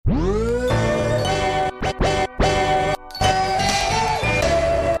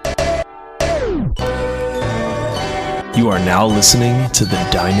are now listening to the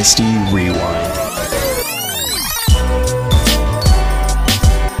Dynasty Rewind.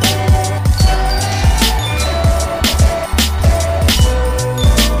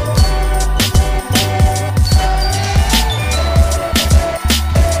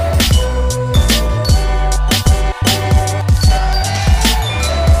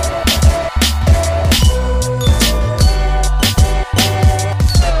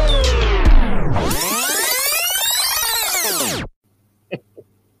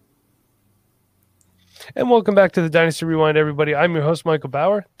 And welcome back to the Dynasty Rewind, everybody. I'm your host, Michael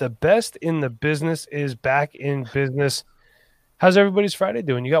Bauer. The best in the business is back in business. How's everybody's Friday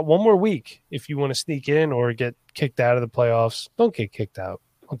doing? You got one more week if you want to sneak in or get kicked out of the playoffs. Don't get kicked out.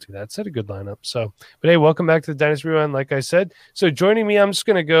 Don't do that. Set a good lineup. But hey, welcome back to the Dynasty Rewind, like I said. So joining me, I'm just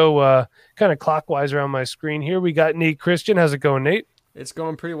going to go kind of clockwise around my screen here. We got Nate Christian. How's it going, Nate? It's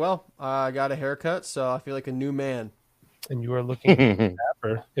going pretty well. I got a haircut, so I feel like a new man. And you are looking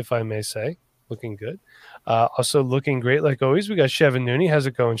dapper, if I may say. Looking good. Also looking great like always. We got Chev and Nooney. How's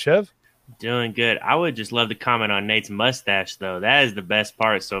it going, Chev? Doing good. I would just love to comment on Nate's mustache, though. That is the best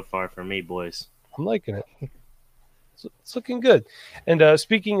part so far for me, boys. I'm liking it. It's looking good. And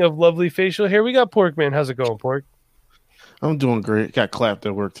speaking of lovely facial hair, we got Pork Man. How's it going, Pork? I'm doing great. Got clapped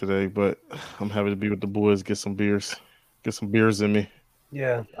at work today, but I'm happy to be with the boys. Get some beers in me.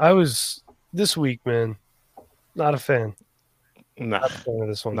 Yeah, I was this week, man. Not a fan. Nah, not a fan of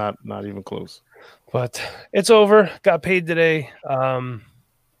this one. Not even close. But it's over. Got paid today.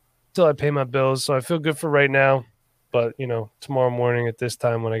 Till I pay my bills, so I feel good for right now. But tomorrow morning at this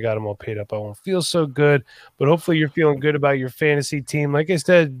time when I got them all paid up, I won't feel so good. But hopefully you're feeling good about your fantasy team. Like I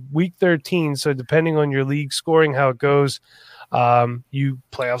said, week 13. So depending on your league scoring, how it goes, you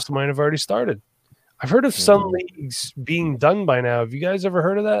playoffs might have already started. I've heard of some leagues being done by now. Have you guys ever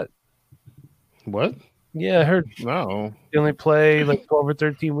heard of that? What? Yeah, I heard. No. They only play like 12 or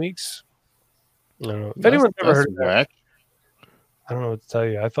 13 weeks. I don't know. If anyone's ever heard of that, I don't know what to tell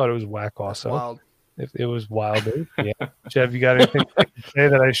you. I thought it was whack also. Wild. If it was wild, yeah. Jeff, you got anything to say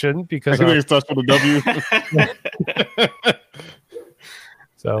that I shouldn't? Because I think it starts with a W.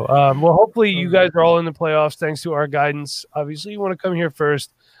 So, well, hopefully you guys are all in the playoffs thanks to our guidance. Obviously, you want to come here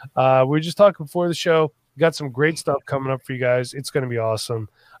first. We were just talking before the show. We got some great stuff coming up for you guys. It's going to be awesome.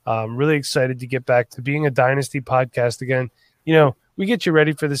 I'm really excited to get back to being a Dynasty podcast again. We get you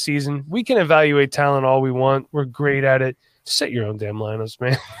ready for the season. We can evaluate talent all we want. We're great at it. Set your own damn lineups,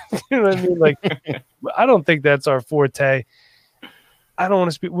 man. You know what I mean? Like, I don't think that's our forte. I don't want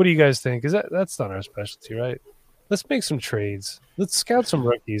to speak. What do you guys think? That's not our specialty, right? Let's make some trades. Let's scout some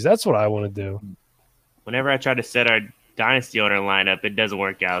rookies. That's what I want to do. Whenever I try to set our Dynasty owner lineup, it doesn't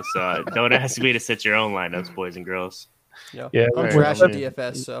work out. So don't ask me to set your own lineups, boys and girls. Yeah, I'm trash at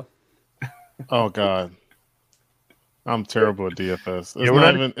DFS. So. Oh God. I'm terrible at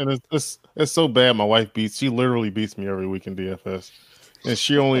DFS. It's so bad. My wife she literally beats me every week in DFS, and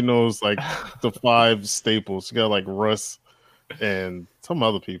she only knows like the 5 staples. She got like Russ and some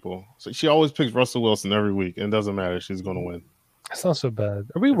other people. So she always picks Russell Wilson every week, and it doesn't matter. She's going to win. That's not so bad.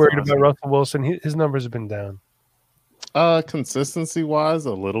 Are we worried about Russell Wilson? His numbers have been down. Consistency wise,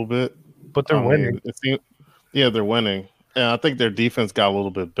 a little bit, but they're winning. They're winning, and I think their defense got a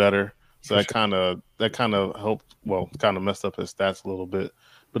little bit better. So that kind of helped. Well, kind of messed up his stats a little bit,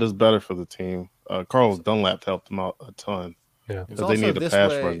 but it's better for the team. Carlos Dunlap helped them out a ton. Yeah, because they need a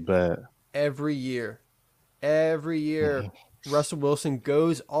pass rush bad. Every year, Russell Wilson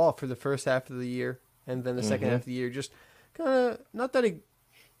goes off for the first half of the year, and then the second half of the year just kind of not that he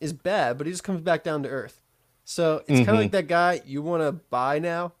is bad, but he just comes back down to earth. So it's kind of like that guy you want to buy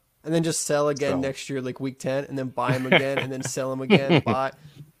now and then just sell again next year, like week 10, and then buy him again and then sell him again. Buy.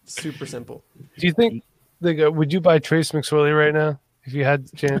 Super simple. Do you think would you buy Trace McSorley right now if you had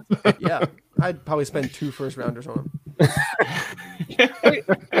the chance? Yeah, I'd probably spend 2 first rounders on him.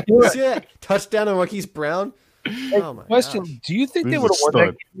 You see that touchdown on Marquise Brown? Oh my question: gosh. Do you think they would have won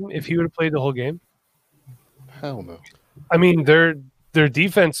that game if he would have played the whole game? Hell no. I mean, their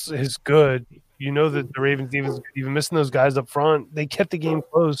defense is good. You know that the Ravens defense, even missing those guys up front, they kept the game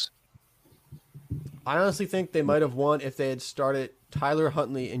close. I honestly think they might have won if they had started Tyler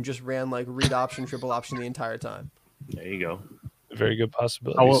Huntley and just ran like read option, triple option the entire time. There you go. Very good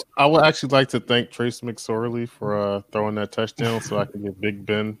possibility. I would actually like to thank Trace McSorley for throwing that touchdown so I can get Big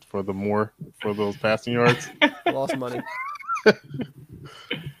Ben for those passing yards. Lost money.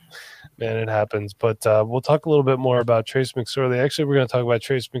 Man, it happens. But we'll talk a little bit more about Trace McSorley. Actually, we're going to talk about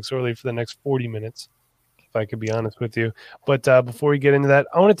Trace McSorley for the next 40 minutes. if I could be honest with you. But before we get into that,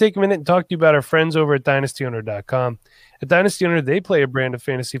 I want to take a minute and talk to you about our friends over at DynastyOwner.com. At Dynasty Owner, they play a brand of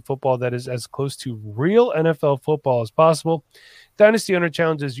fantasy football that is as close to real NFL football as possible. Dynasty Owner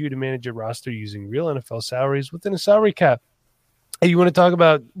challenges you to manage your roster using real NFL salaries within a salary cap. Hey, you want to talk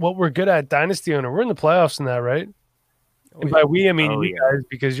about what we're good at, Dynasty Owner? We're in the playoffs in that, right? And by we, I mean you guys,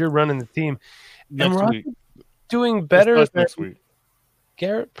 because you're running the team. Next and we're week. doing better than next week.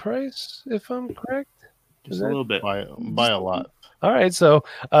 Garrett Price, if I'm correct. Just a little bit. By a lot. All right, so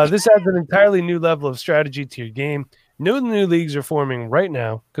this adds an entirely new level of strategy to your game. No new leagues are forming right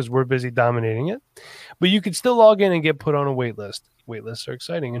now because we're busy dominating it. But you can still log in and get put on a wait list. Wait lists are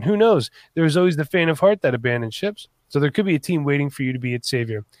exciting. And who knows? There's always the faint of heart that abandons ships. So there could be a team waiting for you to be its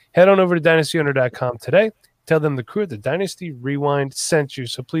savior. Head on over to DynastyOwner.com today. Tell them the crew at the Dynasty Rewind sent you.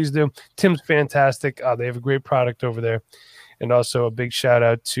 So please do. Tim's fantastic. They have a great product over there. And also a big shout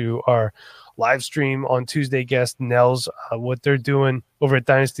out to our live stream on Tuesday guest Nels, what they're doing over at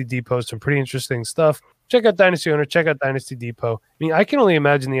Dynasty Depot. Some pretty interesting stuff. Check out Dynasty Owner. Check out Dynasty Depot. I mean, I can only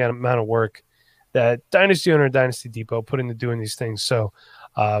imagine the amount of work that Dynasty Owner and Dynasty Depot put into doing these things. So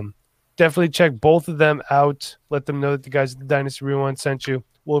definitely check both of them out. Let them know that the guys at the Dynasty Rewind sent you.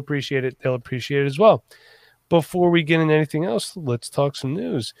 We'll appreciate it. They'll appreciate it as well. Before we get into anything else, let's talk some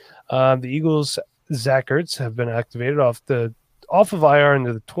news. The Eagles' Zach Ertz have been activated off of IR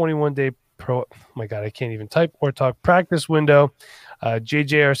into the 21-day oh my God, I can't even type or talk practice window. JJ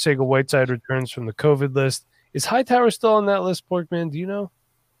Arcega-Whiteside returns from the COVID list. Is Hightower still on that list, Porkman? Do you know?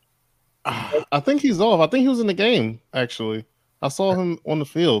 I think he's off. I think he was in the game, actually. I saw him on the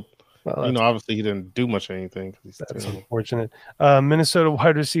field. Well, obviously he didn't do much of anything. That's unfortunate. Minnesota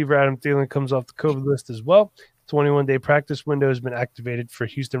wide receiver Adam Thielen comes off the COVID list as well. 21-day practice window has been activated for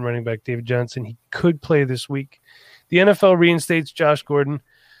Houston running back David Johnson. He could play this week. The NFL reinstates Josh Gordon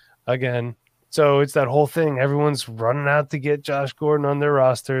again. So it's that whole thing. Everyone's running out to get Josh Gordon on their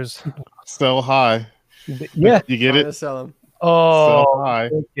rosters. Sell high. Yeah. You get it? To sell him. Oh, Sell high.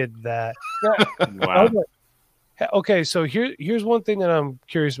 look at that. Wow. Okay, so here's one thing that I'm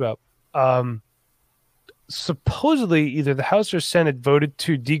curious about. Supposedly, either the House or Senate voted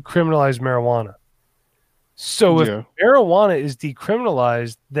to decriminalize marijuana. So if marijuana is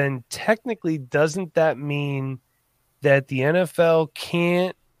decriminalized, then technically doesn't that mean that the NFL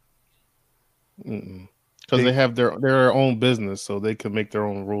can't? Because they have their own business, so they can make their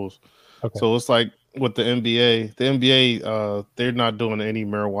own rules. Okay. So it's like with the NBA. The NBA, they're not doing any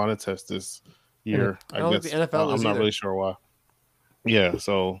marijuana tests this year. I guess the NFL I'm not really sure why. Yeah,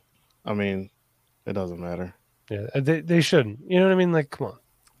 so I mean, it doesn't matter. Yeah, they shouldn't. You know what I mean? Like, come on.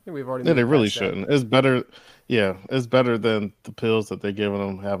 We've already. Yeah, they really shouldn't. It's better. Yeah, it's better than the pills that they're giving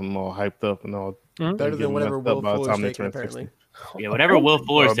them, having them all hyped up and all. Better than whatever Will Fuller's taking, apparently. Yeah, whatever Will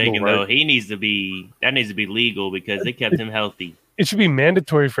Fuller's taking, though, that needs to be legal because they kept him healthy. It should be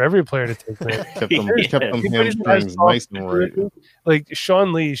mandatory for every player to take that. kept them hamstrings nice and right. Like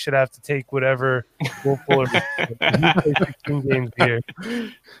Sean Lee should have to take whatever Will Fuller. He plays 16 games a year.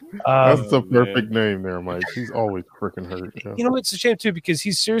 That's the perfect name there, Mike. He's always freaking hurt. Yeah. You know, it's a shame too because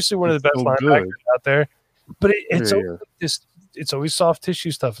he's seriously one of the best linebackers out there. But it's always soft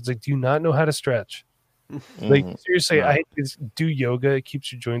tissue stuff. It's like, do you not know how to stretch? Like seriously, I hate this. Do yoga. It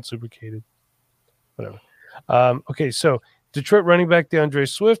keeps your joints lubricated. Whatever. Okay, so Detroit running back DeAndre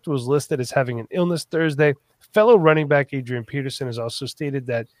Swift was listed as having an illness Thursday. Fellow running back Adrian Peterson has also stated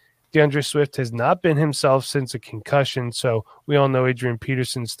that DeAndre Swift has not been himself since a concussion. So we all know Adrian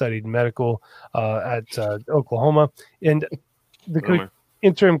Peterson studied medical at Oklahoma. And the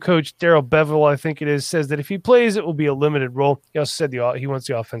interim coach, Darrell Bevell, I think it is, says that if he plays, it will be a limited role. He also said he wants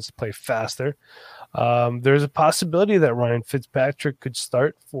the offense to play faster. There's a possibility that Ryan Fitzpatrick could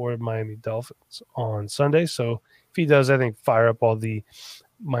start for Miami Dolphins on Sunday. So if he does, I think fire up all the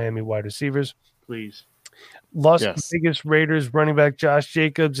Miami wide receivers. Please. Las Vegas Raiders running back Josh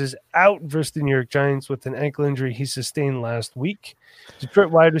Jacobs is out versus the New York Giants with an ankle injury he sustained last week.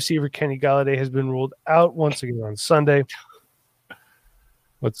 Detroit wide receiver Kenny Galladay has been ruled out once again on Sunday.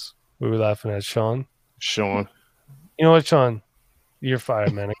 What are we laughing at, Sean? Sean. You know what, Sean? You're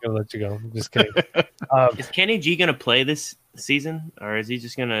fired, man. I gotta let you go. I'm just kidding. Is Kenny G gonna play this season, or is he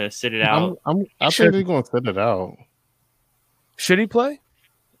just gonna sit it out? I think he's gonna sit it out. Should he play?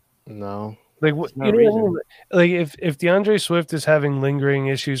 No. Like what? You know, like if DeAndre Swift is having lingering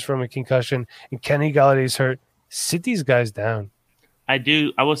issues from a concussion and Kenny Galladay's hurt, sit these guys down. I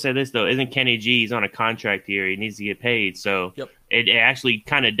will say this though: isn't Kenny G? He's on a contract here. He needs to get paid, so it actually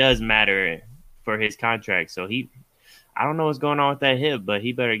kind of does matter for his contract. So I don't know what's going on with that hip, but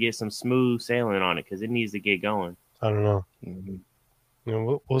he better get some smooth sailing on it because it needs to get going. I don't know. You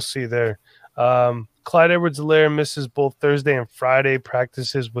know, we'll see there. Clyde Edwards-Helaire misses both Thursday and Friday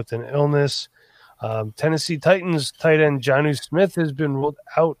practices with an illness. Tennessee Titans tight end Jonnu Smith has been ruled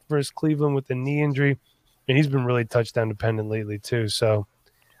out versus Cleveland with a knee injury, and he's been really touchdown dependent lately too. So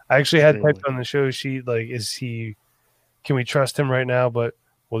I actually had typed on the show sheet, like, can we trust him right now? But,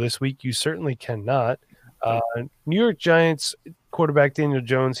 well, this week you certainly cannot. New York Giants quarterback Daniel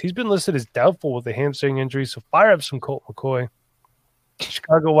Jones, he's been listed as doubtful with a hamstring injury, so fire up some Colt McCoy.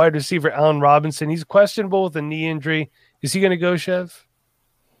 Chicago wide receiver Allen Robinson, he's questionable with a knee injury. Is he going to go, Chev?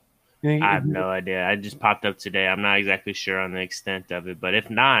 I have no idea. I just popped up today. I'm not exactly sure on the extent of it, but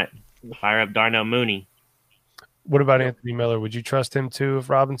if not, fire up Darnell Mooney. What about Anthony Miller? Would you trust him too if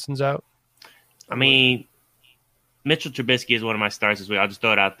Robinson's out? I mean, Mitchell Trubisky is one of my stars this week. I'll just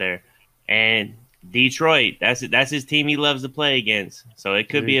throw it out there. And Detroit, that's his team he loves to play against. So it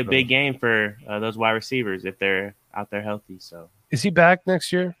could be a big game for those wide receivers if they're out there healthy. So is he back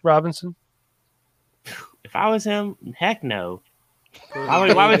next year, Robinson? If I was him, heck no. Why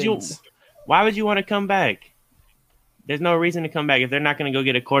would you want to come back? There's no reason to come back if they're not going to go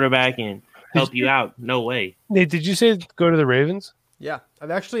get a quarterback and help you out. No way. Nate, did you say go to the Ravens? Yeah, I've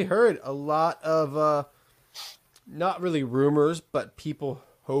actually heard a lot of not really rumors, but people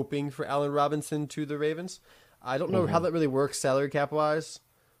hoping for Allen Robinson to the Ravens. I don't know how that really works salary cap wise.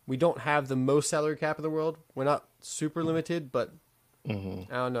 We don't have the most salary cap in the world. We're not super limited, but I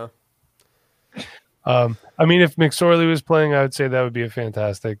don't know. I mean, if McSorley was playing, I would say that would be a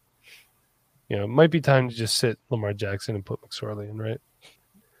fantastic. It might be time to just sit Lamar Jackson and put McSorley in, right?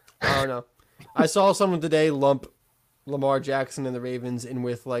 I don't know. I saw someone today lump Lamar Jackson and the Ravens in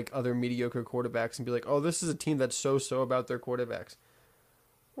with like other mediocre quarterbacks and be like, "Oh, this is a team that's so about their quarterbacks."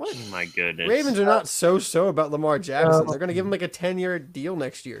 What? Oh my goodness. Ravens are not so about Lamar Jackson. They're going to give him like a 10-year deal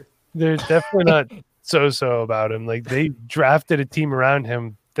next year. They're definitely not so about him. Like, they drafted a team around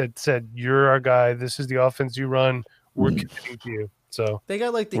him that said, "You're our guy. This is the offense you run. We're committing to you." So they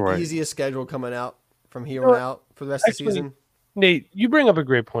got like the easiest schedule coming out from here on out for the rest of the season. Nate, you bring up a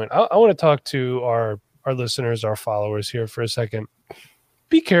great point. I want to talk to our listeners, our followers here for a second.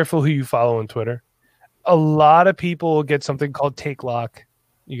 Be careful who you follow on Twitter. A lot of people will get something called take lock.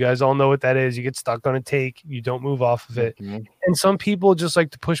 You guys all know what that is. You get stuck on a take. You don't move off of it. And some people just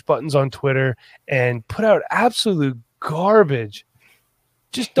like to push buttons on Twitter and put out absolute garbage.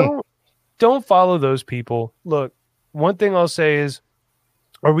 Just don't follow those people. Look, one thing I'll say is,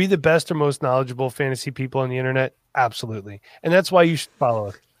 are we the best or most knowledgeable fantasy people on the internet? Absolutely. And that's why you should follow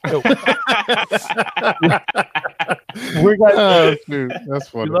us. We're guys. Dude, that's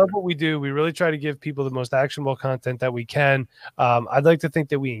funny. We love what we do. We really try to give people the most actionable content that we can. I'd like to think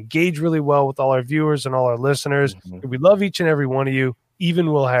that we engage really well with all our viewers and all our listeners. We love each and every one of you,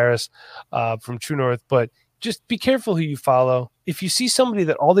 even Will Harris from True North. But just be careful who you follow. If you see somebody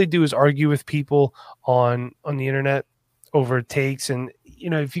that all they do is argue with people on the internet over takes, and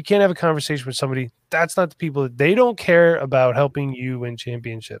if you can't have a conversation with somebody, that's not the people. They don't care about helping you win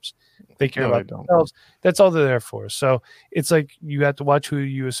championships. They care about themselves. That's all they're there for. So it's like you have to watch who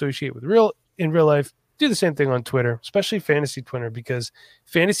you associate with in real life. Do the same thing on Twitter, especially fantasy Twitter, because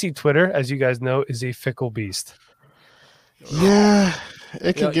fantasy Twitter, as you guys know, is a fickle beast. Yeah,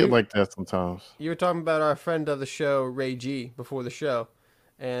 it can get like that sometimes. You were talking about our friend of the show, Ray G, before the show.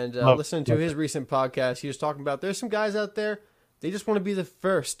 And listening to his recent podcast, he was talking about there's some guys out there, they just want to be the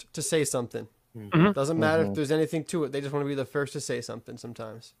first to say something. Doesn't matter if there's anything to it. They just want to be the first to say something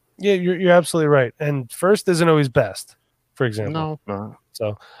sometimes. Yeah, you're absolutely right. And first isn't always best, for example. No.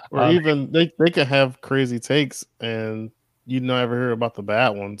 So, or even they can have crazy takes and you never hear about the bad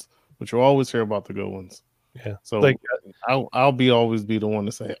ones, but you always hear about the good ones. Yeah. So I'll always be the one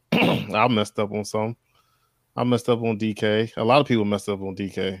to say I messed up on some. I messed up on DK. A lot of people messed up on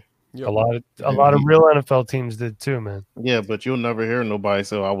DK. Yep. A lot of real NFL teams did too, man. Yeah, but you'll never hear nobody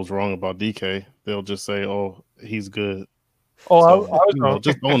say, "I was wrong about DK." They'll just say, "Oh, he's good." Oh, so, I was wrong.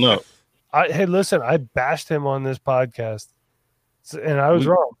 Just own up. Hey, listen, I bashed him on this podcast, and I was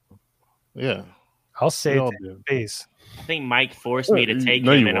wrong. Yeah, I'll say it to his face. I think Mike forced me to take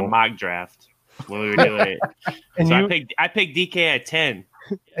him in a mock draft when we were doing it. And so I picked DK at 10.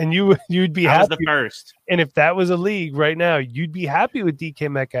 And you'd be happy. I was the first. And if that was a league right now, you'd be happy with DK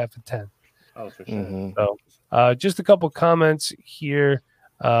Metcalf at 10. Oh, for sure. So, just a couple comments here.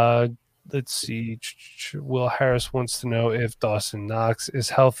 Let's see. Will Harris wants to know if Dawson Knox is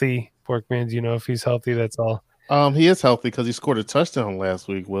healthy. Porkman, do you know if he's healthy? That's all. He is healthy because he scored a touchdown last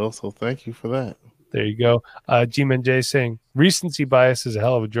week, Will. So thank you for that. There you go. G-Man J saying recency bias is a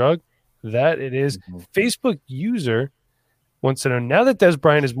hell of a drug. That it is. Facebook user wants to know, now that Des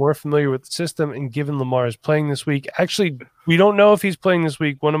Bryant is more familiar with the system and given Lamar is playing this week, actually, we don't know if he's playing this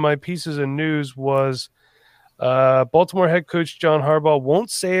week. One of my pieces of news was Baltimore head coach John Harbaugh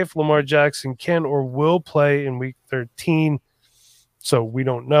won't say if Lamar Jackson can or will play in week 13. So we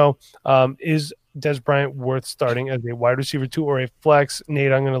don't know. Is Des Bryant worth starting as a wide receiver 2 or a flex?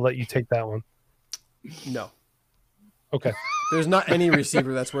 Nate, I'm going to let you take that one. No. Okay. There's not any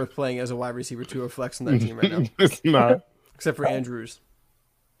receiver that's worth playing as a wide receiver 2 or flex in that team right now. It's not. Except for Andrews.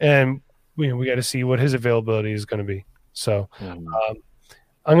 And we got to see what his availability is going to be. So I'm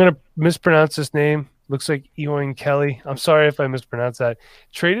going to mispronounce this name. Looks like Ewan Kelly. I'm sorry if I mispronounced that.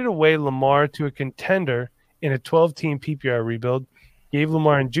 Traded away Lamar to a contender in a 12-team PPR rebuild. Gave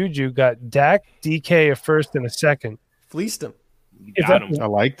Lamar and Juju. Got Dak, DK, a first and a second. Fleeced him. I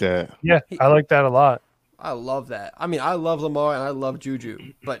like that. Yeah, I like that a lot. I love that. I mean, I love Lamar and I love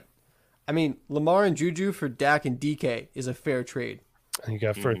Juju. But, I mean, Lamar and Juju for Dak and DK is a fair trade. And you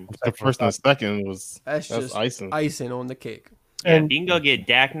got first. The first and the second that's just icing on the cake. And you can go get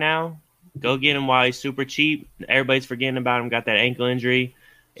Dak now. Go get him while he's super cheap. Everybody's forgetting about him. Got that ankle injury.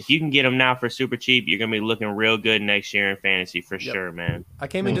 If you can get him now for super cheap, you're going to be looking real good next year in fantasy for sure, man. I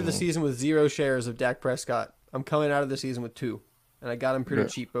came into the season with 0 shares of Dak Prescott. I'm coming out of the season with 2. And I got him pretty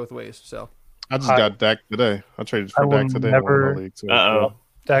cheap both ways. So I just got Dak today. I traded for Dak today. Uh-oh.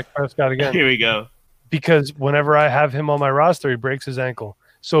 Dak Prescott again. Here we go. Because whenever I have him on my roster, he breaks his ankle.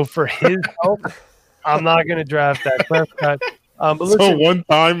 So for his health, I'm not going to draft Dak Prescott. But listen, so one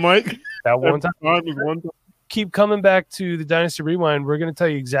time, Mike. That one time is one time. Keep coming back to the Dynasty Rewind. We're going to tell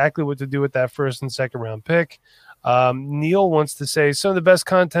you exactly what to do with that first and second round pick. Neil wants to say some of the best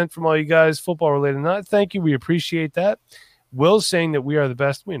content from all you guys, football related. Not thank you. We appreciate that. Will's saying that we are the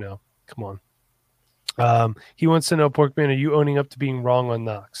best. We know. Come on. He wants to know, Porkman, are you owning up to being wrong on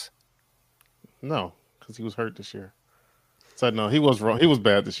Knox? No, because he was hurt this year. So no, he was wrong. He was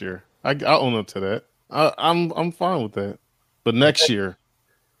bad this year. I own up to that. I'm fine with that. But next year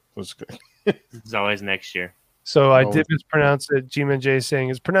was good. It's always next year. So I did mispronounce it. G-Man J is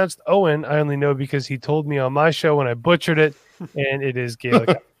saying it's pronounced Owen. I only know because he told me on my show when I butchered it, and it is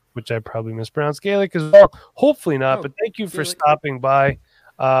Gaelic, which I probably mispronounced Gaelic as well. Hopefully not, but thank you for stopping by,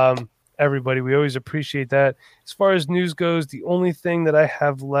 everybody. We always appreciate that. As far as news goes, the only thing that I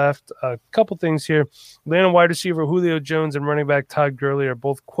have left, a couple things here. Atlanta wide receiver Julio Jones and running back Todd Gurley are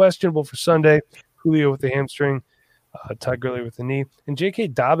both questionable for Sunday. Julio with the hamstring. Todd Gurley with the knee. And J.K.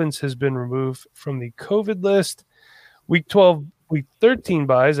 Dobbins has been removed from the COVID list. Week 12, Week 13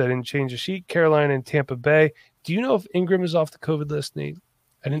 buys. I didn't change the sheet. Carolina and Tampa Bay. Do you know if Ingram is off the COVID list, Nate?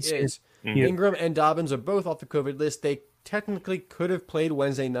 I didn't see it. Ingram and Dobbins are both off the COVID list. They technically could have played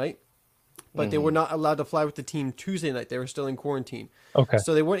Wednesday night, but they were not allowed to fly with the team Tuesday night. They were still in quarantine. Okay.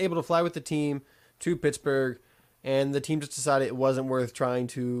 So they weren't able to fly with the team to Pittsburgh, and the team just decided it wasn't worth trying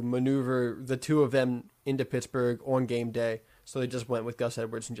to maneuver the two of them into Pittsburgh on game day. So they just went with Gus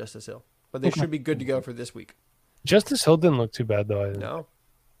Edwards and Justice Hill. But they should be good to go for this week. Justice Hill didn't look too bad, though. No.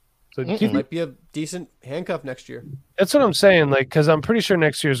 So it might be a decent handcuff next year. That's what I'm saying, because I'm pretty sure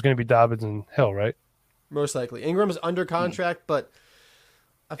next year is going to be Dobbins and Hill, right? Most likely. Ingram's under contract, but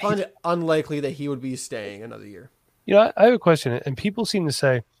I find it unlikely that he would be staying another year. I have a question, and people seem to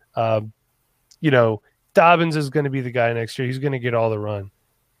say, Dobbins is going to be the guy next year. He's going to get all the run.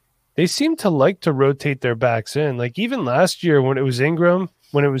 They seem to like to rotate their backs in. Like even last year when it was Ingram,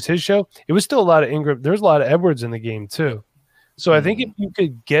 when it was his show, it was still a lot of Ingram. There's a lot of Edwards in the game too. So I think if you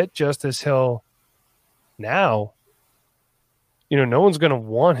could get Justice Hill now, no one's going to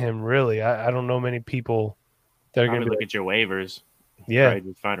want him really. I don't know many people that are going to look at your waivers. Yeah. Probably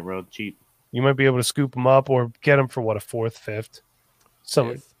just find him real cheap. You might be able to scoop him up or get him for a fourth, fifth.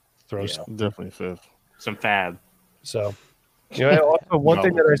 Some throws. Yeah, definitely fifth. Some fab. So, also one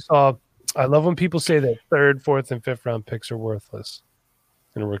thing that I saw, I love when people say that third, fourth, and fifth round picks are worthless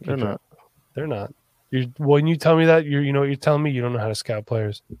in a rookie. They're not. They're not. When you tell me that, you know what you're telling me? You don't know how to scout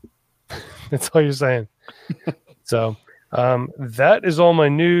players. That's all you're saying. So, that is all my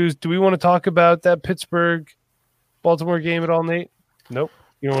news. Do we want to talk about that Pittsburgh-Baltimore game at all, Nate? Nope.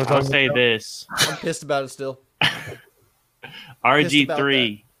 You don't want to talk I'll say this. I'm pissed about it still.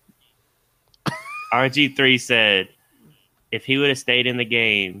 RG3 said if he would have stayed in the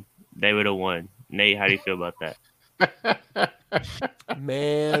game, they would have won. Nate, how do you feel about that?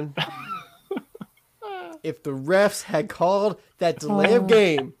 Man, if the refs had called that delay of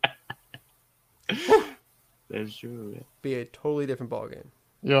game, that's true. Man. Be a totally different ball game.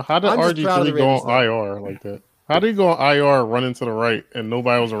 Yo, how did RG3 go on IR like that? How did he go on IR running to the right and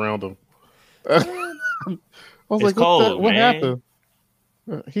nobody was around him? I was like, what happened?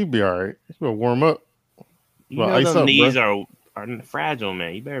 He'd be all right. He'll warm up. Those knees are are fragile,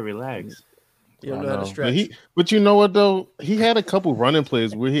 man. You better relax. You don't know how to stretch. But you know what though? He had a couple running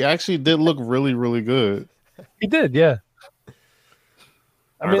plays where he actually did look really, really good. He did, yeah.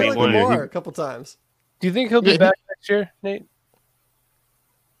 I mean, like Lamar a couple times. Do you think he'll be back next year, Nate?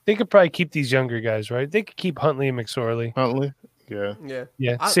 They could probably keep these younger guys, right? They could keep Huntley and McSorley. Huntley,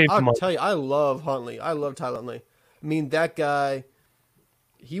 yeah. I'll tell you, I love Huntley. I love Tyler Huntley. I mean, that guy.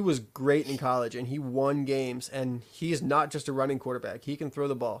 He was great in college, and he won games. And he is not just a running quarterback; he can throw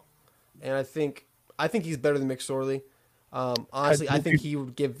the ball. And I think he's better than McSorley. Honestly, I think he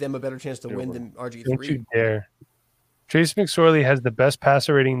would give them a better chance to win than RG3. Don't you dare! Trace McSorley has the best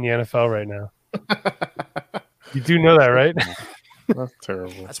passer rating in the NFL right now. You do know that, right? That's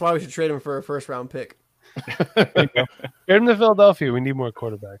terrible. That's why we should trade him for a first-round pick. Trade him to Philadelphia. We need more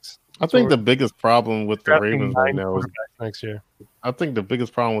quarterbacks. I think the biggest problem with the Ravens right now is next year. I think the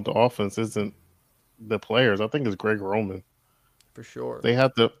biggest problem with the offense isn't the players. I think it's Greg Roman. For sure. They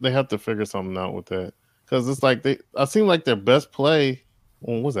have to figure something out with that. Because it's like I seem like their best play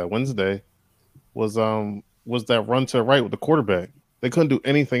on Wednesday was that run to the right with the quarterback. They couldn't do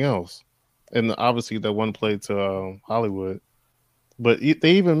anything else. And obviously that one play to Hollywood. But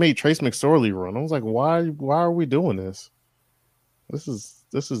they even made Trace McSorley run. I was like, why are we doing this? This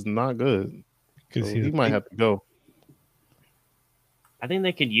is not good. So he might have to go. I think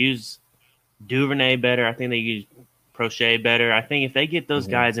they could use Duvernay better. I think they use Prochet better. I think if they get those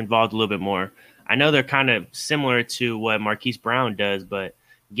guys involved a little bit more, I know they're kind of similar to what Marquise Brown does, but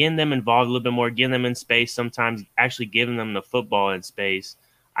getting them involved a little bit more, getting them in space, sometimes actually giving them the football in space,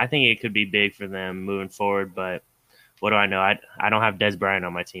 I think it could be big for them moving forward. But what do I know? I don't have Des Bryant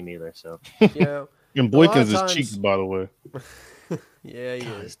on my team either. So yeah, and Boykins is cheeks, by the way. Yeah, he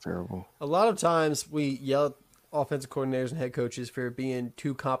is. It's terrible. A lot of times we yell at offensive coordinators and head coaches for being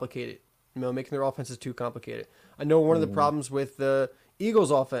too complicated, making their offenses too complicated. I know one of the problems with the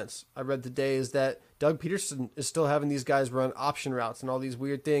Eagles offense I read today is that Doug Peterson is still having these guys run option routes and all these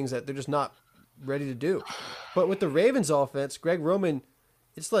weird things that they're just not ready to do. But with the Ravens offense, Greg Roman,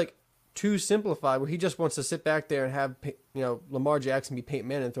 it's like too simplified where he just wants to sit back there and have Lamar Jackson be Peyton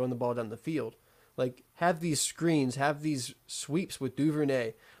Manning throwing the ball down the field. Like, have these screens, have these sweeps with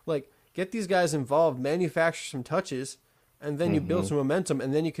Duvernay. Like, get these guys involved, manufacture some touches, and then you build some momentum,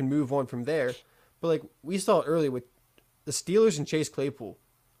 and then you can move on from there. But, like, we saw it earlier with the Steelers and Chase Claypool.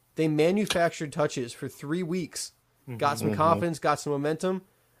 They manufactured touches for 3 weeks, got some confidence, got some momentum,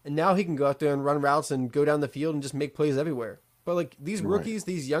 and now he can go out there and run routes and go down the field and just make plays everywhere. But, like, these rookies,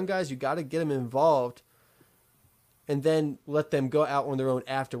 these young guys, you got to get them involved and then let them go out on their own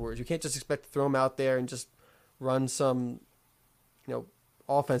afterwards. You can't just expect to throw them out there and just run some,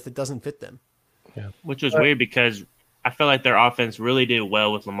 offense that doesn't fit them. Yeah, which was weird because I feel like their offense really did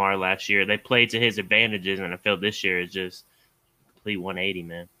well with Lamar last year. They played to his advantages, and I feel this year is just complete 180,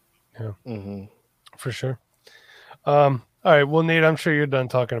 man. Yeah, for sure. All right, well, Nate, I'm sure you're done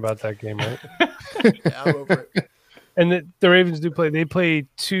talking about that game, right? Yeah, I'm over it. And the Ravens do play. They play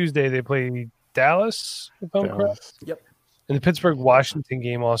Tuesday. They play Dallas, if I'm correct. Yep. And the Pittsburgh-Washington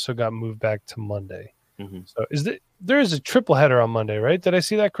game also got moved back to Monday. So there is a triple header on Monday, right? Did I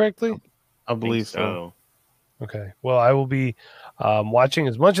see that correctly? I believe so. Okay. Well, I will be watching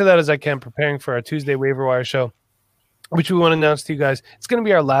as much of that as I can, preparing for our Tuesday waiver wire show, which we want to announce to you guys. It's going to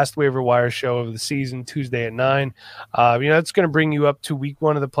be our last waiver wire show of the season, Tuesday at 9. It's going to bring you up to week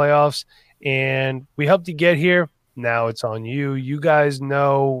 1 of the playoffs, and we helped you get here. Now it's on you. You guys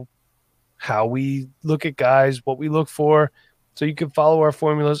know how we look at guys, what we look for, so you can follow our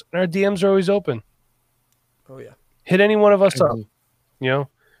formulas. And our DMs are always open. Oh, yeah. Hit any one of us up.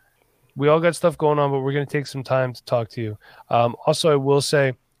 We all got stuff going on, but we're going to take some time to talk to you. Also, I will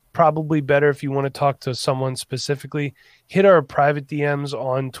say, probably better if you want to talk to someone specifically, hit our private DMs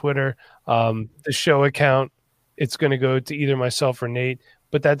on Twitter. The show account, it's going to go to either myself or Nate,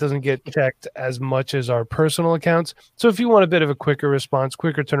 but that doesn't get checked as much as our personal accounts. So if you want a bit of a quicker response,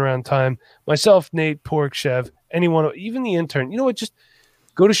 quicker turnaround time, myself, Nate, Pork, Chev, anyone, even the intern, you know what, just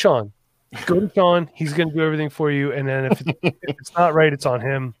go to Sean. Go to Sean. He's going to do everything for you. And then if it's not right, it's on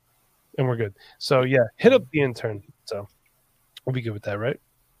him, and we're good. So, yeah, hit up the intern. So we'll be good with that, right?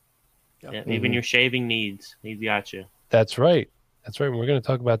 Yeah, even your shaving needs. He's got you. That's right. That's right. We're going to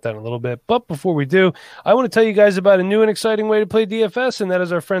talk about that in a little bit. But before we do, I want to tell you guys about a new and exciting way to play DFS, and that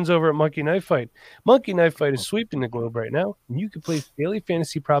is our friends over at Monkey Knife Fight. Monkey Knife Fight is sweeping the globe right now, and you can place daily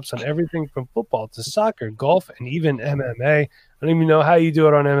fantasy props on everything from football to soccer, golf, and even MMA. I don't even know how you do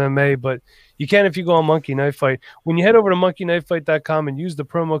it on MMA, but you can if you go on Monkey Knife Fight. When you head over to monkeyknifefight.com and use the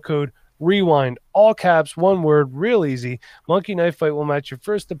promo code REWIND, all caps, one word, real easy, Monkey Knife Fight will match your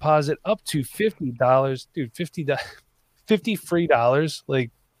first deposit up to $50. Dude, $50. $50 free.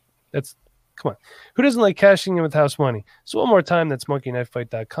 Like, that's, come on. Who doesn't like cashing in with house money? So one more time, that's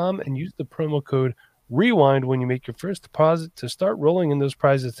monkeyknifefight.com, and use the promo code REWIND when you make your first deposit to start rolling in those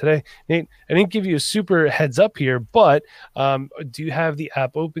prizes today. Nate, I didn't give you a super heads up here, but do you have the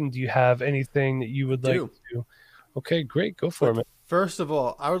app open? Do you have anything that you would like to? Okay, great. Go for it. First of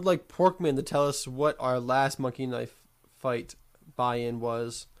all, I would like Porkman to tell us what our last Monkey Knife Fight buy-in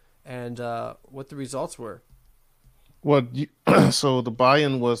was and what the results were. Well, so the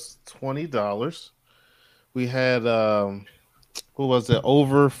buy-in was $20. We had who was it?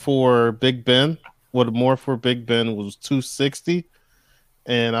 Over for Big Ben. What more for Big Ben was $260,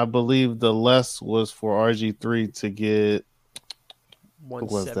 and I believe the less was for RG3 to get. What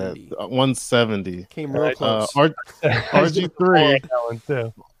was that? $170. Came real close. RG3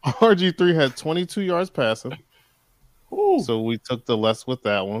 had 22 yards passing. Ooh. So we took the less with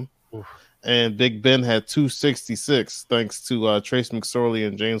that one. Ooh. And Big Ben had 266 thanks to Trace McSorley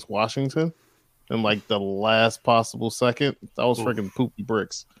and James Washington in like the last possible second. That was freaking poopy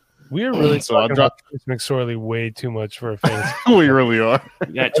bricks. We are really talking about Trace McSorley way too much for a fantasy. We really are.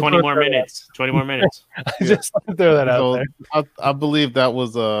 You got 20 more minutes. 20 more minutes. I just want to throw that out there. I believe that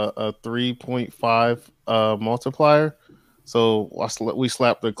was a 3.5 multiplier. So we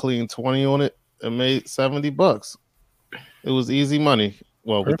slapped a clean 20 on it and made $70. It was easy money.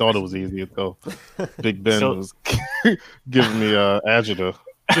 Well, we thought it was easy until Big Ben was giving me agita.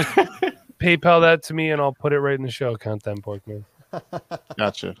 Just PayPal that to me, and I'll put it right in the show account then, Porkman.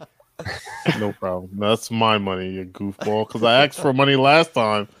 Gotcha. No problem. That's my money, you goofball. Because I asked for money last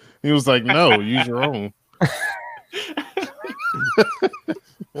time. He was like, no, use your own.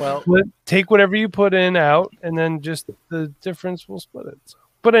 Well, take whatever you put in out, and then just the difference, we'll split it.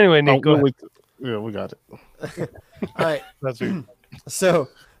 But anyway, Nate, go ahead. Yeah, we got it. All right. That's right. So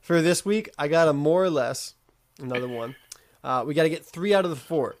for this week, I got a more or less, another one. We got to get 3 out of the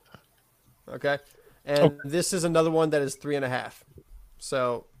 4. Okay. And this is another one that is 3.5.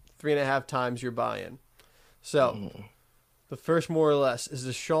 So 3.5 times your buy-in. So the first more or less is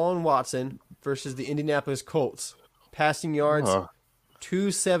Deshaun Watson versus the Indianapolis Colts. Passing yards,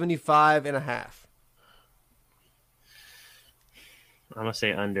 275.5. I'm going to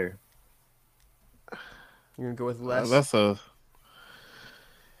say under. You're going to go with less?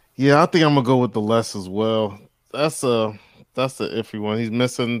 Yeah, I think I'm going to go with the less as well. That's the iffy one. He's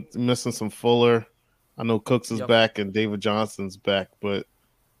missing some Fuller. I know Cooks is back and David Johnson's back, but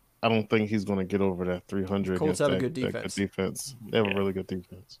I don't think he's going to get over that 300. Colts have a good defense. They have a really good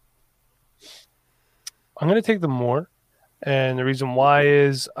defense. I'm going to take the more, and the reason why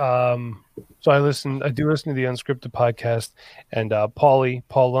is so I do listen to the Unscripted podcast, and Paul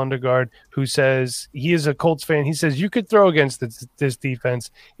Lundegaard, who says he is a Colts fan, he says you could throw against this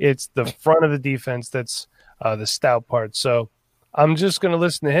defense. It's the front of the defense that's the stout part. So I'm just going to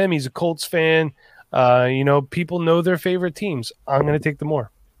listen to him. He's a Colts fan. People know their favorite teams. I'm going to take the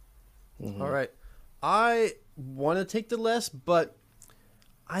more. Mm-hmm. All right. I want to take the less, but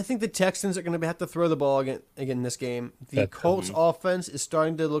I think the Texans are going to have to throw the ball again in this game. The Colts offense is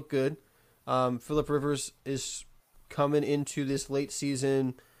starting to look good. Phillip Rivers is coming into this late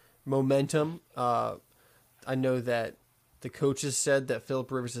season momentum. I know that the coaches said that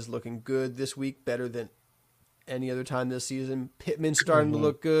Phillip Rivers is looking good this week, better than any other time this season. Pittman's starting to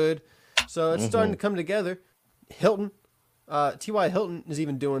look good. So it's starting to come together. Hilton, T.Y. Hilton is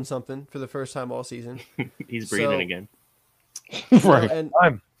even doing something for the first time all season. He's breathing again. Right. And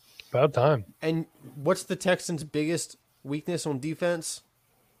about time. And what's the Texans' biggest weakness on defense?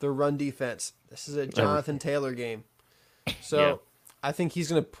 Their run defense. This is a Jonathan Taylor game. So I think he's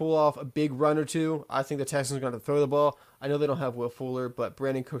going to pull off a big run or two. I think the Texans are going to throw the ball. I know they don't have Will Fuller, but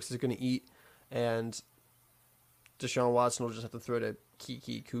Brandon Cooks is going to eat. And Deshaun Watson will just have to throw to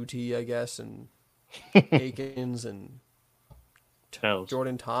Kiki Kuti, I guess, and Akins and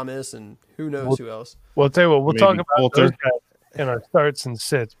Jordan Thomas and who knows who else. Well, I'll tell you what, we'll talk about those guys in our starts and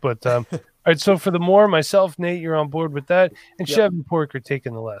sits. But all right, so for the more, myself, Nate, you're on board with that, and Chev and Pork are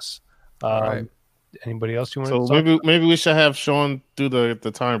taking the less. All right. Anybody else you want to talk about? Maybe we should have Sean do the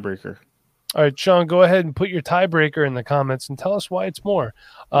tiebreaker. All right, Sean, go ahead and put your tiebreaker in the comments and tell us why it's more.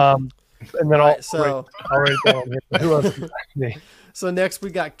 And then I'll write down who else? So next we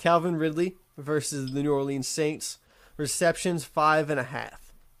got Calvin Ridley versus the New Orleans Saints. Receptions 5.5.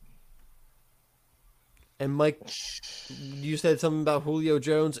 And Mike, you said something about Julio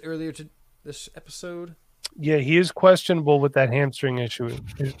Jones earlier to this episode. Yeah, he is questionable with that hamstring issue.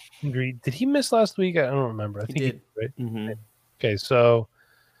 Injury. Did he miss last week? I don't remember. I think he did. Right? Mm-hmm. Okay, so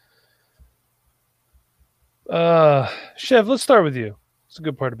Chev, let's start with you. It's a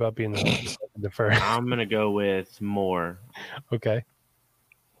good part about being the first. I'm gonna go with more. Okay.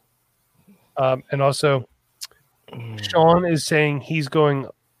 And also, Sean is saying he's going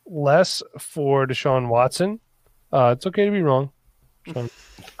less for Deshaun Watson. It's okay to be wrong, Sean.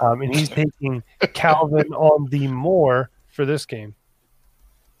 And he's taking Calvin on the more for this game.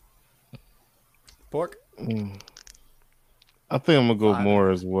 Pork? I think I'm gonna go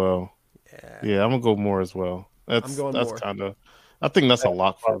more as well. Yeah, I'm gonna go more as well. I'm going more. Kind of. I think that's a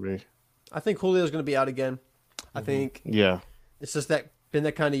lock for me. I think Julio's going to be out again. I think. Yeah. It's just been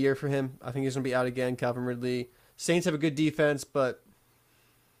that kind of year for him. I think he's going to be out again. Calvin Ridley. Saints have a good defense, but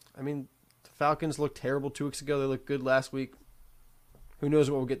I mean, the Falcons looked terrible 2 weeks ago. They looked good last week. Who knows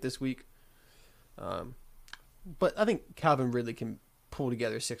what we'll get this week? But I think Calvin Ridley can pull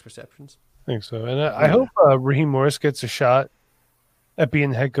together 6 receptions. I think so, and I hope Raheem Morris gets a shot at being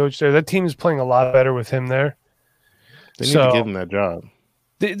the head coach there. That team is playing a lot better with him there. They need to give him that job.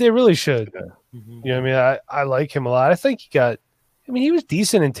 They really should. Yeah. You know what I mean? I like him a lot. I think he was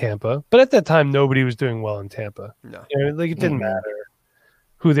decent in Tampa, but at that time, nobody was doing well in Tampa. No. You know, it didn't matter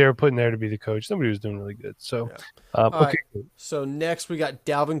who they were putting there to be the coach. Somebody was doing really good. So, okay. Right. So next we got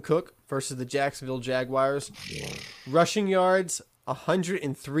Dalvin Cook versus the Jacksonville Jaguars. Rushing yards,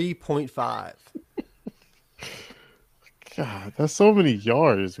 103.5. God, that's so many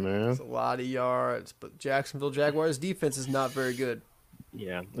yards, man. That's a lot of yards, but Jacksonville Jaguars defense is not very good.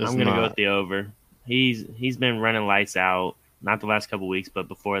 Yeah, I'm gonna go with the over. He's been running lights out. Not the last couple weeks, but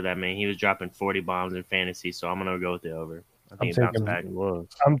before that, man, he was dropping 40 bombs in fantasy. So I'm gonna go with the over. I think he bounced back.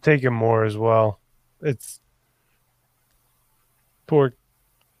 I'm taking more as well. It's Pork.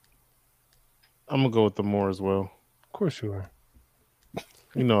 I'm gonna go with the more as well. Of course you are.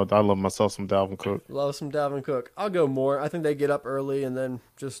 You know, I love myself some Dalvin Cook. Love some Dalvin Cook. I'll go more. I think they get up early and then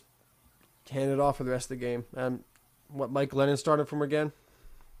just hand it off for the rest of the game. What Mike Glennon started from again?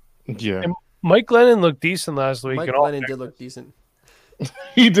 Yeah. And Mike Glennon looked decent last week. Mike Glennon did look decent.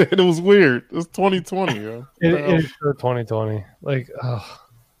 He did. It was weird. It was 2020. Yo. It is 2020. Like, oh.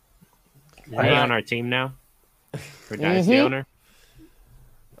 Is he on our team now? For Dynasty owner?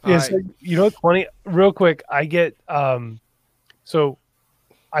 Yes. Right. You know what's funny? Real quick, I get so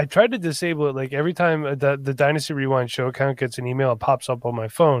I tried to disable it. Like every time the Dynasty Rewind show account gets an email, it pops up on my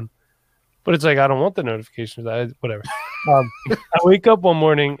phone. But it's like I don't want the notifications. Whatever. I wake up one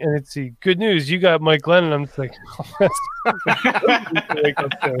morning and it's the good news. You got Mike Glennon. I'm just like,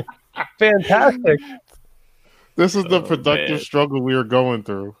 fantastic. This is the productive struggle we were going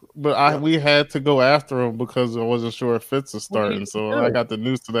through. But we had to go after him because I wasn't sure if Fitz is starting. So I got the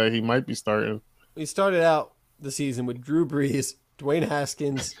news today he might be starting. We started out the season with Drew Brees, Dwayne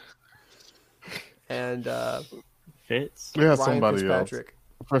Haskins, and Fitz. We had somebody else.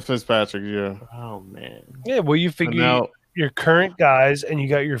 For Fitzpatrick, yeah. Oh man. Yeah, well, you figure your current guys, and you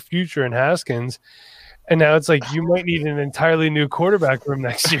got your future in Haskins, and now it's like you might need an entirely new quarterback room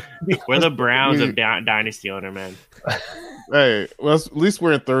next year. We're the Browns of Dynasty owner, man. Hey, well, at least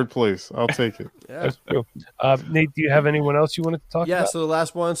we're in third place. I'll take it. Yeah. That's true. Nate, do you have anyone else you wanted to talk about? Yeah, so the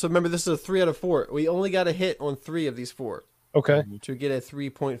last one. So remember, this is a 3 out of 4. We only got a hit on 3 of these 4. Okay. To get a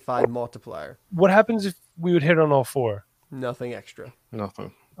 3.5 multiplier. What happens if we would hit on all 4? Nothing extra.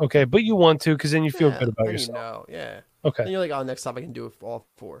 Nothing. Okay, but you want to because then you feel good about yourself. Okay. And you're like, next time I can do it for all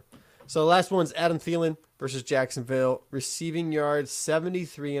 4. So the last one's Adam Thielen versus Jacksonville. Receiving yards,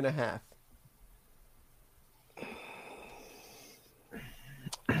 73.5.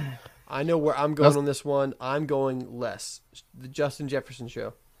 I know where I'm going on this one. I'm going less. The Justin Jefferson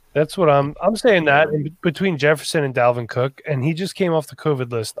show. That's what I'm saying that between Jefferson and Dalvin Cook, and he just came off the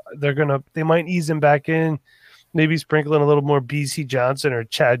COVID list. They might ease him back in. Maybe sprinkling a little more BC Johnson or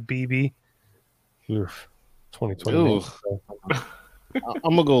Chad Beebe. Oof, 2020. I'm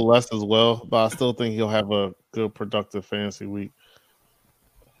going to go less as well, but I still think he'll have a good, productive fantasy week.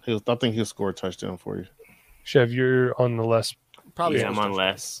 I think he'll score a touchdown for you. Chev, you're on the less. Probably. Yeah, I'm on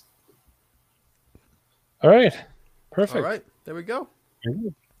less. All right. Perfect. All right. There we go.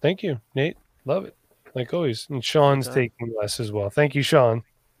 Thank you, Nate. Love it. Like always. And Sean's taking less as well. Thank you, Sean.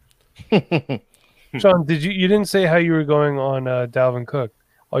 Sean, you didn't say how you were going on Dalvin Cook.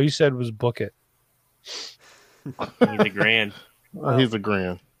 All you said was book it. He's a grand. Wow. He's a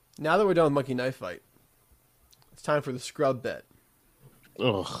grand. Now that we're done with Monkey Knife Fight, it's time for the scrub bet.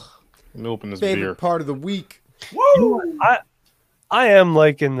 Ugh. And open this favorite beer. Part of the week. Woo! I am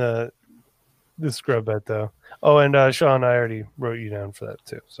liking the scrub bet though. Oh, and Sean, I already wrote you down for that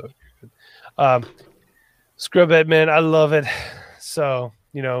too. So you're good. Scrub bet, man, I love it. So,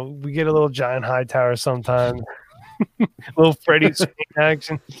 we get a little giant high tower sometimes. A little Freddy swing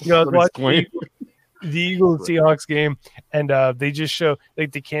action. I the Eagles Seahawks game, and they just show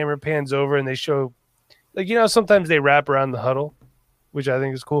like the camera pans over and they show like sometimes they wrap around the huddle, which I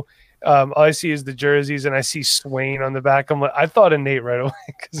think is cool. All I see is the jerseys, and I see Swain on the back. I thought of Nate right away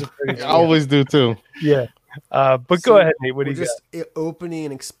because I always do too. Yeah, but go ahead, Nate. What do you got? Opening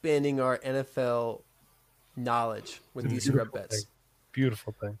and expanding our NFL knowledge with these scrub bets.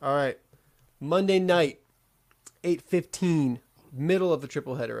 Beautiful thing. All right, Monday night, 8:15, middle of the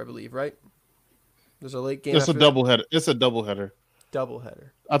triple header, I believe. Right? There's a late game. It's a doubleheader. It's a doubleheader.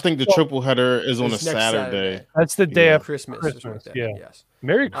 Doubleheader. I think the triple header is on a Saturday. That's the day after Christmas. Yeah. Yes.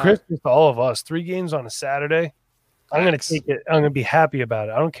 Merry Christmas to all of us. 3 games on a Saturday. I'm going to take it. I'm going to be happy about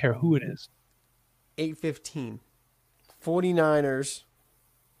it. I don't care who it is. 8:15. 49ers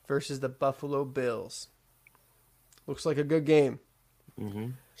versus the Buffalo Bills. Looks like a good game.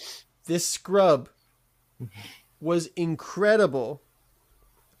 Mm-hmm. This scrub was incredible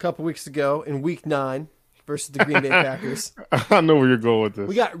a couple weeks ago in Week 9 versus the Green Bay Packers. I know where you're going with this.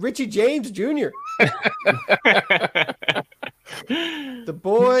 We got Richie James Jr. The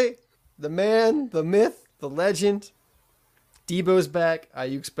boy, the man, the myth, the legend. Debo's back.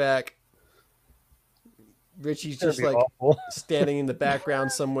 Ayuk's back. Richie's just like standing in the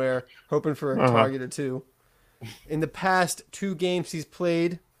background somewhere, hoping for a target or two. In the past 2 games he's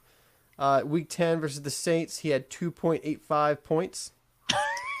played, Week 10 versus the Saints, he had 2.85 points.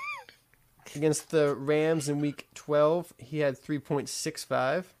 Against the Rams in Week 12, he had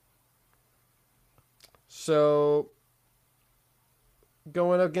 3.65. So,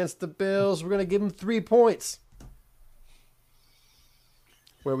 going against the Bills, we're going to give him 3 points.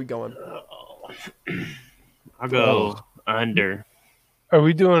 Where are we going? I'll go under. Are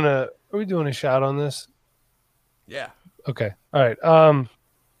we doing a shot on this? Yeah. Okay. All right.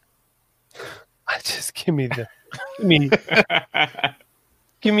 Just give me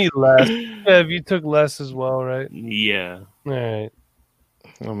give me less. Bev, you took less as well, right? Yeah. All right.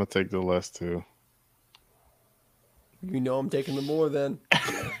 I'm gonna take the less too. You know I'm taking the more then.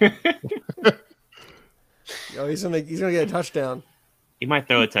 He's gonna get a touchdown. He might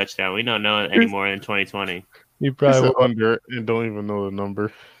throw a touchdown. We don't know anymore in 2020. You probably will. Under and don't even know the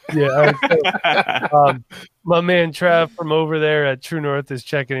number. Yeah. My man Trav from over there at True North is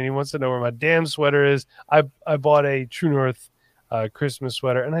checking in. He wants to know where my damn sweater is. I bought a True North Christmas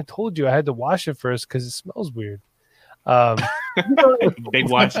sweater, and I told you I had to wash it first because it smells weird. Big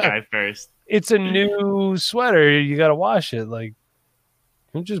wash guy first. It's a new sweater. You got to wash it. Like, you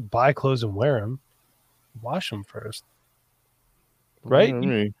don't just buy clothes and wear them. Wash them first. Right?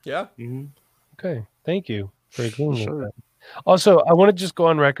 Yeah. Mm-hmm. Okay. Thank you for agreeing Sure. with that. Also, I want to just go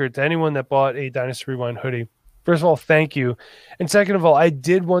on record to anyone that bought a Dynasty Rewind hoodie. First of all, thank you. And second of all, I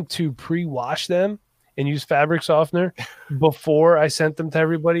did want to pre-wash them and use fabric softener before I sent them to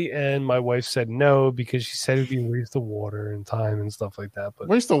everybody. And my wife said no because she said it would be a waste of water and time and stuff like that. But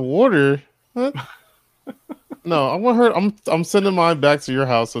Waste of water? What? No, I want her. I'm sending mine back to your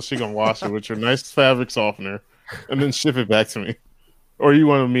house so she can wash it with your nice fabric softener and then ship it back to me. Or you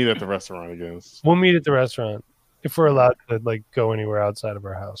want to meet at the restaurant again? We'll meet at the restaurant if we're allowed to like go anywhere outside of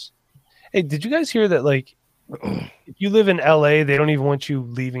our house. Hey, did you guys hear that? Like, if you live in LA, they don't even want you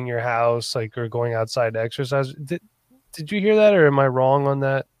leaving your house, like, or going outside to exercise. Did you hear that, or am I wrong on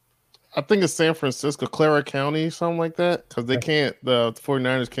that? I think it's San Francisco, Clara County, something like that. Because they can't, the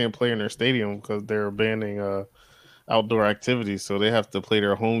 49ers can't play in their stadium because they're banning outdoor activities. So they have to play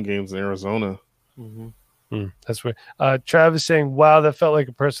their home games in Arizona. Mm-hmm. That's weird. Travis saying, "Wow, that felt like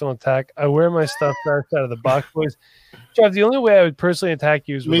a personal attack. I wear my stuff fresh out of the box, boys." Trav, the only way I would personally attack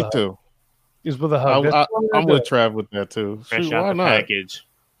you is with Me too. Is with a hug. I'm with Trav with that too. Fresh Shoot, out why the not? package.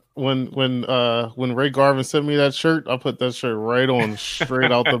 When Ray Garvin sent me that shirt, I put that shirt right on,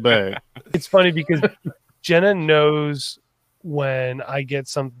 straight out the bag. It's funny because Jenna knows when I get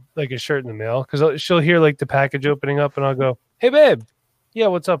some like a shirt in the mail because she'll hear like the package opening up, and I'll go, "Hey, babe, yeah,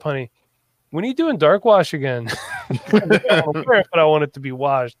 what's up, honey? When are you doing dark wash again?" But I want it to be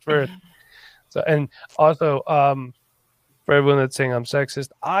washed first. So, and also, for everyone that's saying I'm sexist,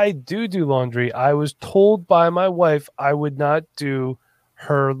 I do laundry. I was told by my wife I would not do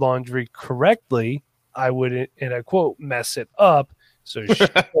her laundry correctly. I would, and I quote, mess it up. So she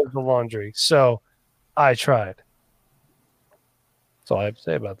does the laundry. So I tried. That's all I have to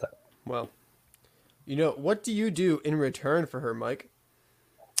say about that. Well, what do you do in return for her, Mike?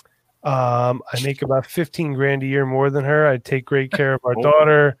 I make about 15 grand a year more than her. I take great care of our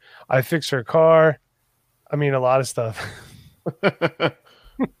daughter. I fix her car. I mean, a lot of stuff. But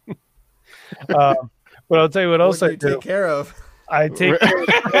I'll tell you what else I do. Take care of. I take care of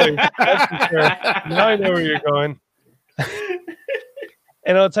That's for sure. Now I know where you're going.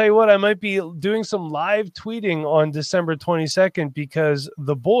 And I'll tell you what, I might be doing some live tweeting on December 22nd because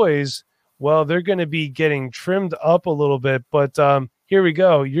the boys, well, they're going to be getting trimmed up a little bit. But here we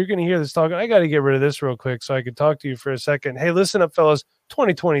go. You're going to hear this talk. I got to get rid of this real quick so I can talk to you for a second. Hey, listen up, fellas.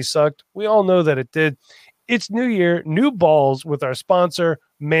 2020 sucked. We all know that it did. It's new year, new balls with our sponsor,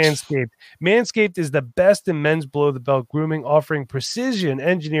 Manscaped. Manscaped is the best in men's below-the-belt grooming, offering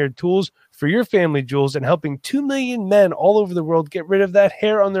precision-engineered tools for your family jewels and helping 2 million men all over the world get rid of that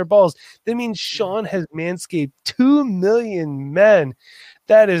hair on their balls. That means Sean has Manscaped 2 million men.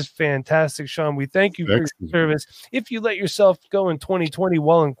 That is fantastic, Sean. We thank you for your service. If you let yourself go in 2020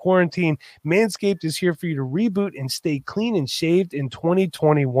 while in quarantine, Manscaped is here for you to reboot and stay clean and shaved in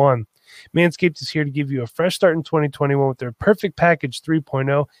 2021. Manscaped is here to give you a fresh start in 2021 with their Perfect Package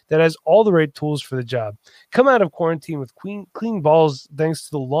 3.0 that has all the right tools for the job. Come out of quarantine with clean balls thanks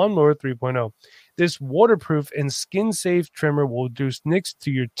to the Lawnmower 3.0. This waterproof and skin-safe trimmer will reduce nicks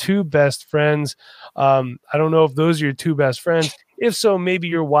to your two best friends. I don't know if those are your two best friends. If so, maybe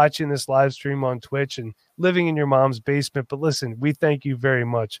you're watching this live stream on Twitch and living in your mom's basement. But listen, we thank you very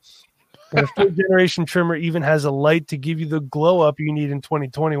much. The third generation trimmer even has a light to give you the glow up you need in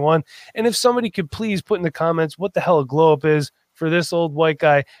 2021. And if somebody could please put in the comments what the hell a glow up is for this old white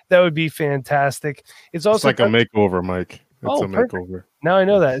guy, that would be fantastic. It's also like a makeover, Mike. It's a perfect. Makeover. Now I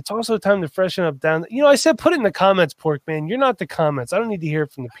know that. It's also time to freshen up down. You know, I said put it in the comments, Pork Man. You're not the comments. I don't need to hear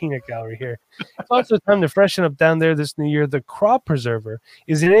it from the peanut gallery here. It's also time to freshen up down there this new year. The Crop Preserver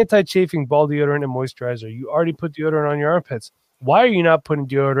is an anti-chafing ball deodorant and moisturizer. You already put deodorant on your armpits. Why are you not putting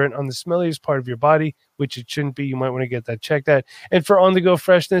deodorant on the smelliest part of your body, which it shouldn't be? You might want to get that checked out. And for on-the-go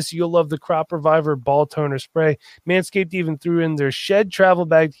freshness, you'll love the Crop Reviver Ball Toner Spray. Manscaped even threw in their Shed Travel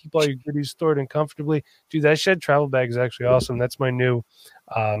Bag to keep all your goodies stored in comfortably. Dude, that Shed Travel Bag is actually awesome. That's my new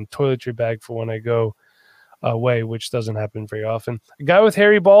toiletry bag for when I go away, which doesn't happen very often. A guy with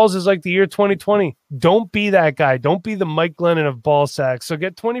hairy balls is like the year 2020. Don't be that guy. Don't be the Mike Glennon of ball sacks. So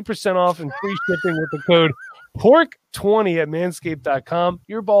get 20% off and free shipping with the code PORK20 at manscaped.com.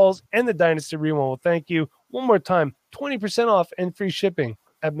 Your balls and the Dynasty Rewind will thank you. One more time, 20% off and free shipping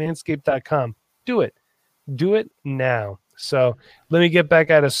at manscaped.com. Do it. Do it now. So let me get back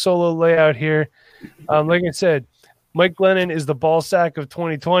at a solo layout here. Like I said, Mike Glennon is the ball sack of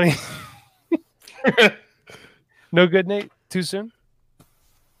 2020. No good, Nate? Too soon?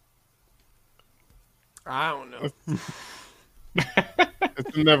 I don't know.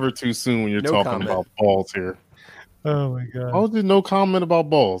 It's never too soon when you're talking about balls here. Oh, my God. Oh, there's no comment about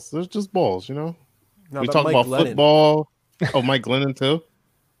balls. There's just balls, you know? No, we talk about football. Oh, Mike Glennon, too?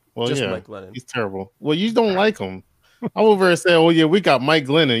 Well, just yeah. Mike Glennon. He's terrible. Well, you don't like him. I'm over here saying, oh, yeah, we got Mike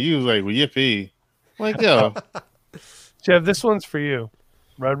Glennon. You was like, well, yippee. I'm like, yo. Jeff, this one's for you.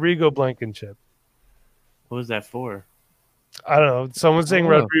 Rodrigo Blankenship. What was that for? I don't know. Someone's saying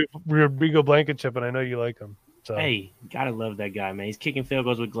Rodrigo Blankenship, and I know you like him. So. Hey, gotta love that guy, man. He's kicking field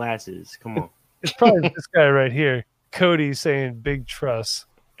goals with glasses. Come on. It's probably this guy right here. Cody saying big truss.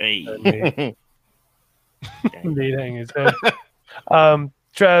 Hey. Nate hanging his head.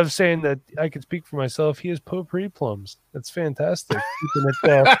 Trav saying that I can speak for myself. He has potpourri plums. That's fantastic. Keeping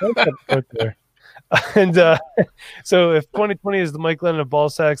it there. And so if 2020 is the Mike Glennon of ball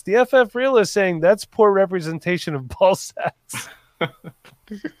sacks, the FF Real is saying that's poor representation of ball sacks.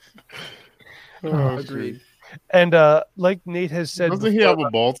 Agreed. And like Nate has said, doesn't he have a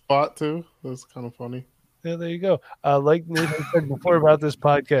bald spot too? That's kind of funny. Yeah, there you go. Like Nate has said before about this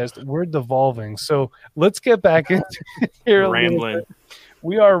podcast, we're devolving. So let's get back into here. Rambling.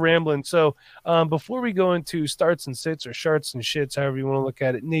 We are rambling. So before we go into starts and sits or sharts and shits, however you want to look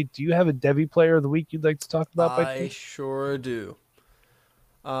at it, Nate, do you have a Devy player of the week you'd like to talk about? I sure do.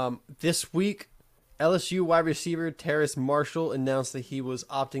 This week, LSU wide receiver Terrace Marshall announced that he was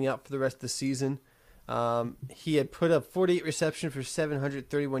opting out for the rest of the season. He had put up 48 receptions for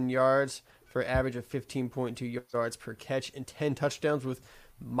 731 yards for an average of 15.2 yards per catch and 10 touchdowns with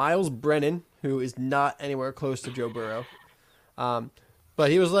Miles Brennan, who is not anywhere close to Joe Burrow. But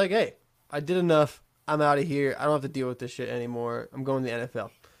he was like, hey, I did enough. I'm out of here. I don't have to deal with this shit anymore. I'm going to the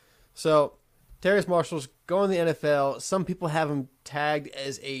NFL. So Terrace Marshall's going to the NFL. Some people have him tagged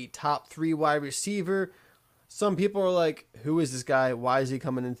as a top 3 wide receiver. Some people are like, who is this guy? Why is he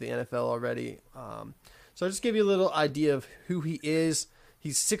coming into the NFL already? So I'll just give you a little idea of who he is.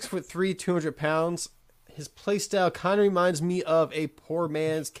 He's 6'3", 200 pounds. His play style kind of reminds me of a poor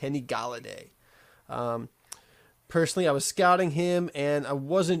man's Kenny Galladay. Personally, I was scouting him, and I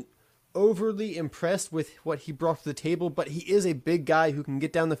wasn't overly impressed with what he brought to the table, but he is a big guy who can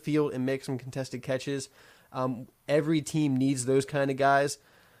get down the field and make some contested catches. Every team needs those kind of guys.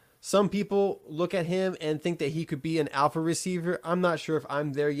 Some people look at him and think that he could be an alpha receiver. I'm not sure if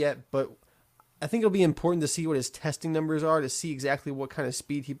I'm there yet, but I think it'll be important to see what his testing numbers are to see exactly what kind of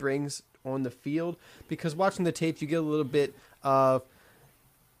speed he brings on the field. Because watching the tape, you get a little bit of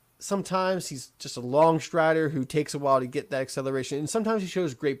sometimes he's just a long strider who takes a while to get that acceleration, and sometimes he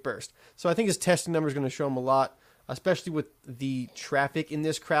shows great burst. So I think his testing number is going to show him a lot, especially with the traffic in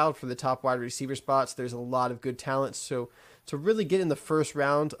this crowd for the top wide receiver spots. There's a lot of good talent. So to really get in the first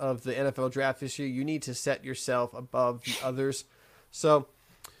round of the NFL draft this year, you need to set yourself above the others. So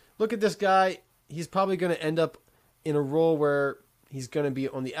look at this guy. He's probably going to end up in a role where he's going to be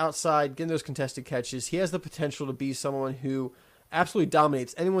on the outside, getting those contested catches. He has the potential to be someone who absolutely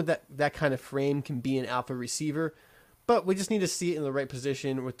dominates. Anyone that kind of frame can be an alpha receiver, but we just need to see it in the right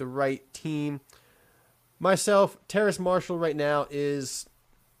position with the right team. Myself, Terrace Marshall right now is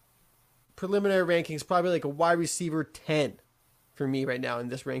preliminary rankings, probably like a wide receiver 10 for me right now in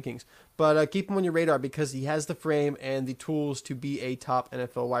this rankings. But keep him on your radar because he has the frame and the tools to be a top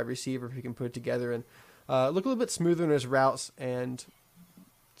NFL wide receiver if he can put it together and look a little bit smoother in his routes and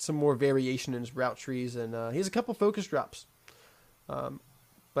some more variation in his route trees. And he has a couple focus drops.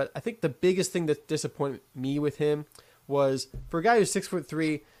 But I think the biggest thing that disappointed me with him was for a guy who's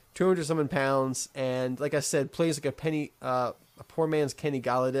 6'3", 200-something pounds, and like I said, plays like a poor man's Kenny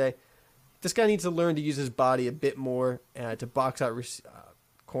Galladay. This guy needs to learn to use his body a bit more to box out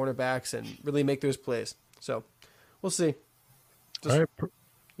cornerbacks and really make those plays. So we'll see. Just, all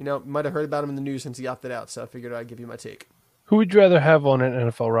right. Might have heard about him in the news since he opted out, so I figured I'd give you my take. Who would you rather have on an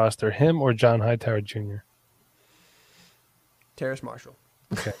NFL roster, him or John Hightower Jr.? Terrace Marshall.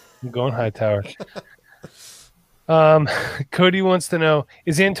 Okay, I'm going Hightower. Cody wants to know,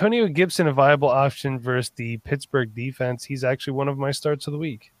 is Antonio Gibson a viable option versus the Pittsburgh defense? He's actually one of my starts of the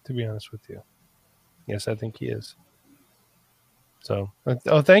week, to be honest with you. Yes, I think he is. So,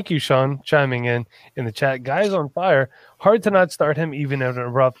 thank you, Sean, chiming in the chat. Guys on fire. Hard to not start him even in a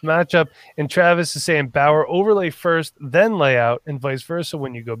rough matchup. And Travis is saying Bauer overlay first, then layout, and vice versa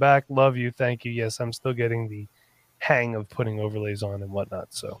when you go back. Love you. Thank you. Yes, I'm still getting the hang of putting overlays on and whatnot.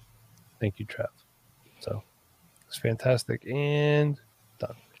 So, thank you, Trav. So, it's fantastic. And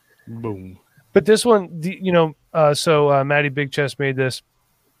done. Boom. But this one, Matty Big Chest made this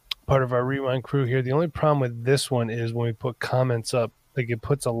part of our Rewind crew here. The only problem with this one is when we put comments up, like it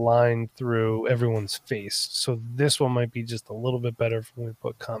puts a line through everyone's face. So this one might be just a little bit better when we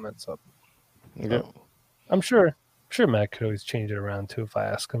put comments up. Yeah. I'm sure Matt could always change it around too if I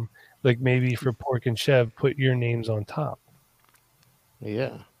ask him. Like maybe for Pork and Chev, put your names on top.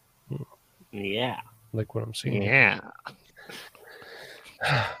 Yeah. Yeah. Like what I'm seeing. Yeah.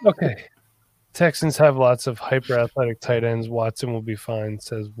 Okay. Texans have lots of hyper athletic tight ends. Watson will be fine,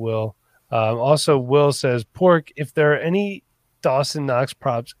 says Will. Also, Will says, Pork, if there are any Dawson Knox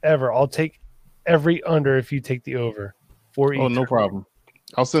props ever, I'll take every under if you take the over. For each. Oh, no problem.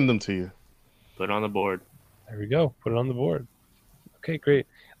 I'll send them to you. Put it on the board. There we go. Put it on the board. Okay, great.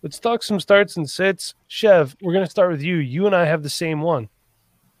 Let's talk some starts and sits. Chev, we're going to start with you. You and I have the same one.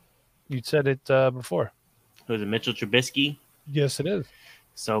 You said it before. Was it Mitchell Trubisky? Yes, it is.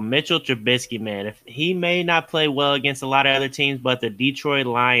 So Mitchell Trubisky, man, if he may not play well against a lot of other teams, but the Detroit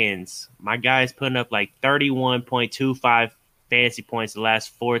Lions, my guy's putting up like 31.25 fantasy points the last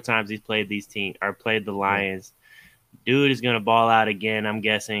 4 times he's played these teams or played the Lions. Dude is going to ball out again, I'm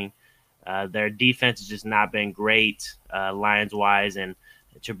guessing. Their defense has just not been great, Lions-wise, and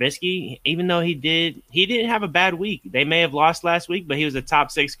Trubisky, even though he didn't have a bad week. They may have lost last week, but he was a top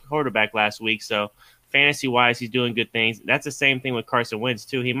 6 quarterback last week, so fantasy-wise, he's doing good things. That's the same thing with Carson Wentz,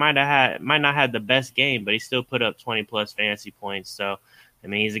 too. He might not have the best game, but he still put up 20-plus fantasy points. So, I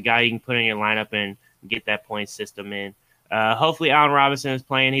mean, he's a guy you can put in your lineup and get that point system in. Hopefully, Allen Robinson is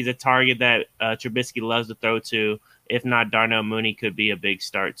playing. He's a target that Trubisky loves to throw to. If not, Darnell Mooney could be a big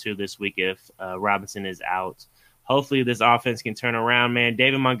start, too, this week if Robinson is out. Hopefully, this offense can turn around, man.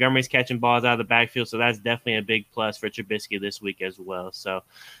 David Montgomery's catching balls out of the backfield, so that's definitely a big plus for Trubisky this week as well. So,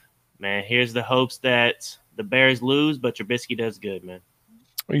 man, here's the hopes that the Bears lose, but Trubisky does good, man.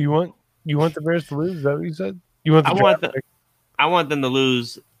 You want the Bears to lose? Is that what you said? I want them to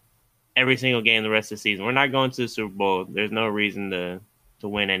lose every single game the rest of the season. We're not going to the Super Bowl. There's no reason to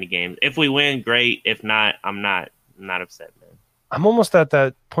win any games. If we win, great. If not, I'm not upset, man. I'm almost at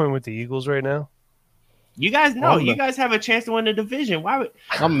that point with the Eagles right now. You guys know. You guys have a chance to win the division. Why would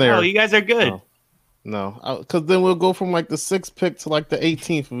I'm there? Oh, you guys are good. No, because then we'll go from like the 6th pick to like the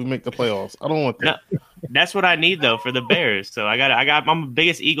 18th if we make the playoffs. I don't want that. No, that's what I need though for the Bears. So I'm the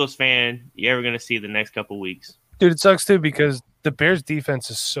biggest Eagles fan you're ever gonna see the next couple weeks. Dude, it sucks too because the Bears defense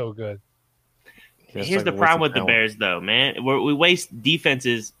is so good. Here's the problem with the Bears though, man. We waste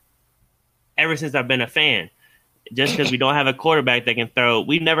defenses ever since I've been a fan. Just because we don't have a quarterback that can throw.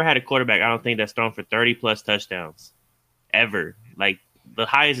 We've never had a quarterback, I don't think, that's thrown for 30-plus touchdowns. Ever. Like, the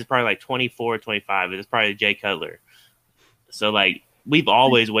highest is probably like 24, 25. It's probably Jay Cutler. So, like, we've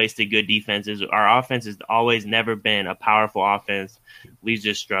always wasted good defenses. Our offense has always never been a powerful offense. We've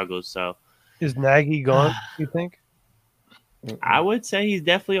just struggled. So, is Nagy gone, you think? I would say he's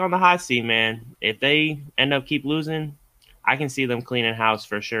definitely on the hot seat, man. If they end up keep losing, I can see them cleaning house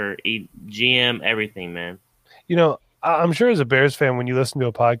for sure. GM, everything, man. You know, I'm sure as a Bears fan, when you listen to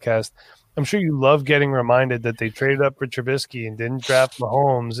a podcast, I'm sure you love getting reminded that they traded up for Trubisky and didn't draft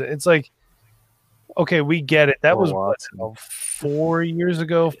Mahomes. It's like, okay, we get it. That was what, 4 years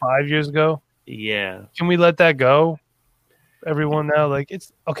ago, 5 years ago? Yeah. Can we let that go? Everyone now, like,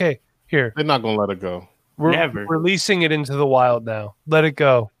 it's okay. Here. They're not going to let it go. We're Never. releasing it into the wild now. Let it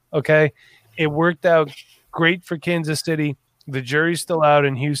go. Okay. It worked out great for Kansas City. The jury's still out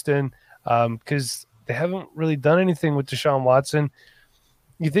in Houston because they haven't really done anything with Deshaun Watson.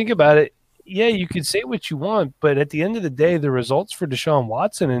 You think about it, yeah, you could say what you want, but at the end of the day, the results for Deshaun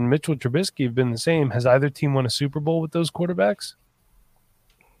Watson and Mitchell Trubisky have been the same. Has either team won a Super Bowl with those quarterbacks?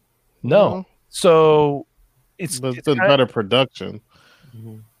 No. So it's been better production.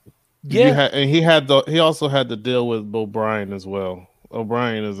 Mm-hmm. Yeah, He also had to deal with O'Brien as well.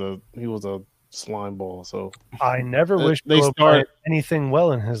 O'Brien was a slime ball. So I never wished Bill O'Brien anything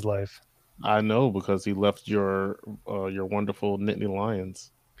well in his life. I know, because he left your wonderful Nittany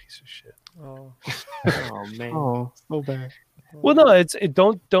Lions. Piece of shit. Oh, Oh man. Oh, so bad. Well, no,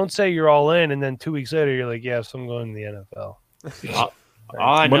 don't say you're all in, and then 2 weeks later you're like, yes, I'm going to the NFL. All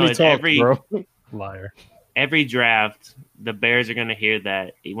I know is Liar. Every draft, the Bears are going to hear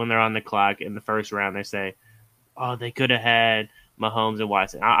that when they're on the clock in the first round. They say, "Oh, they could have had Mahomes and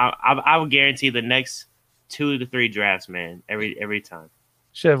Watson." I would guarantee the next 2 to 3 drafts, man. Every time.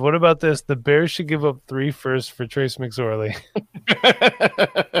 Chev, what about this? The Bears should give up 3 firsts for Trace McSorley.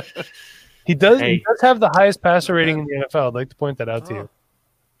 He does have the highest passer rating in the NFL. I'd like to point that out to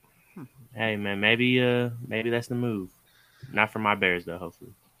you. Hey, man, maybe that's the move. Not for my Bears, though,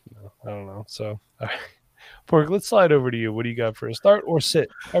 hopefully. No, I don't know. So, all right. Pork, let's slide over to you. What do you got for a start or sit?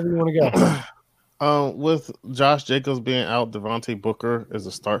 However you want to go. With Josh Jacobs being out, Devontae Booker is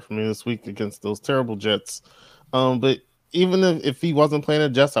a start for me this week against those terrible Jets. But even if he wasn't playing the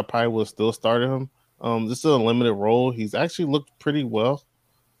Jets, I probably would have still started him. This is a limited role. He's actually looked pretty well,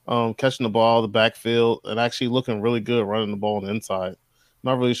 catching the ball in the backfield and actually looking really good running the ball on the inside.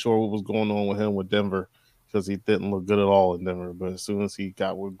 Not really sure what was going on with him with Denver, because he didn't look good at all in Denver. But as soon as he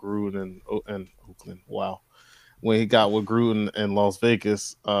got with Gruden and Oakland, when he got with Gruden in Las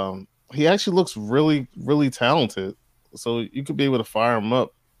Vegas, he actually looks really, really talented. So you could be able to fire him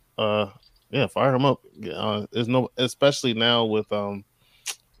up. Fire him up. There's no, especially now with a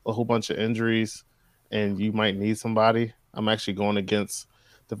whole bunch of injuries, and you might need somebody. I'm actually going against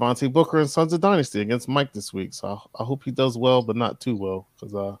Devontae Booker and Sons of Dynasty against Mike this week. So I hope he does well, but not too well,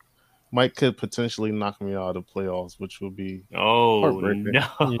 because Mike could potentially knock me out of playoffs, which would be no.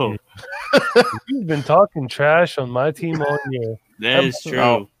 You've been talking trash on my team all year. That is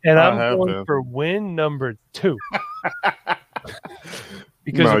true. And I'm going for win number 2.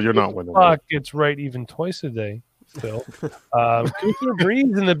 Because you're not winning. Clock gets right even twice a day. Phil, Commissioner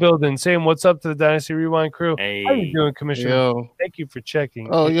Breeze in the building, saying what's up to the Dynasty Rewind crew. Hey. How you doing, Commissioner? Yo. Thank you for checking.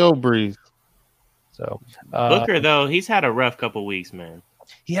 Oh, yo, Breeze. So Booker, though, he's had a rough couple weeks, man.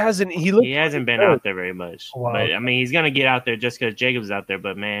 He hasn't been out there very much. Wow. But I mean, he's gonna get out there just because Jacob's out there.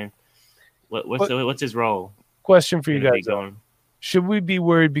 But man, what's his role? Question for you guys: should we be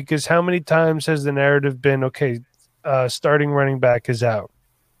worried? Because how many times has the narrative been, okay, starting running back is out,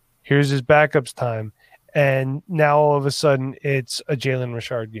 here's his backup's time, and now all of a sudden it's a Jalen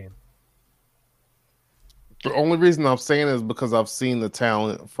Richard game? The only reason I'm saying it is because I've seen the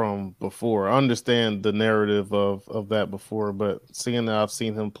talent from before. I understand the narrative of that before, but seeing that I've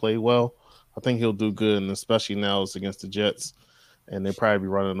seen him play well, I think he'll do good, and especially now it's against the Jets, and they probably be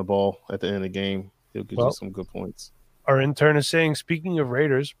running the ball at the end of the game. He'll get you some good points. Our intern is saying, speaking of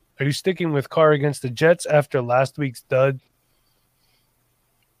Raiders, are you sticking with Carr against the Jets after last week's dud?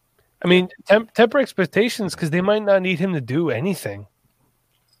 I mean, temper expectations, because they might not need him to do anything.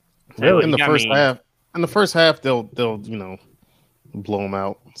 Really? In the first half, they'll blow him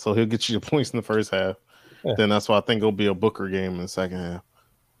out. So he'll get you your points in the first half. Yeah. Then that's why I think it'll be a Booker game in the second half.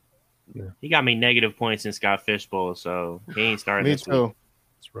 Yeah. He got me negative points in Scott Fishbowl, so he ain't starting this week.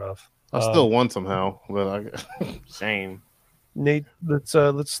 It's rough. I still won somehow, but same. Nate, let's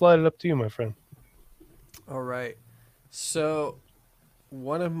slide it up to you, my friend. All right. So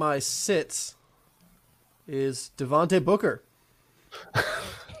one of my sits is Devontae Booker.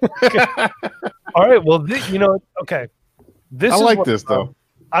 All right. Well, okay. I like this though.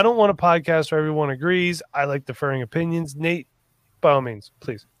 I don't want a podcast where everyone agrees. I like deferring opinions. Nate, by all means,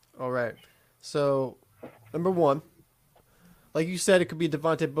 please. All right. So, number one, like you said, it could be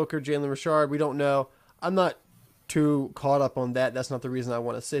Devontae Booker, Jalen Richard. We don't know. I'm not too caught up on that. That's not the reason I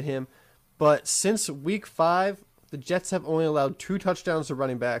want to sit him. But since week 5, the Jets have only allowed 2 touchdowns to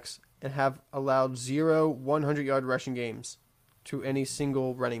running backs and have allowed 0 100-yard rushing games to any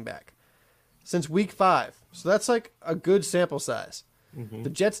single running back since week 5. So that's like a good sample size. Mm-hmm. The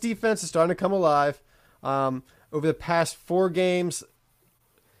Jets defense is starting to come alive. Over the past 4 games,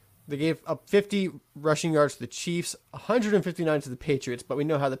 they gave up 50 rushing yards to the Chiefs, 159 to the Patriots, but we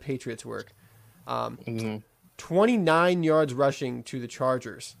know how the Patriots work. 29 yards rushing to the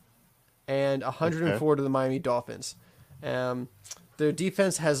Chargers, and 104 to the Miami Dolphins. Their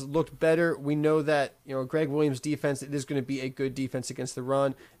defense has looked better. We know that Greg Williams' defense, it is going to be a good defense against the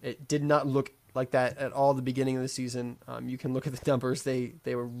run. It did not look like that at all at the beginning of the season. You can look at the numbers. They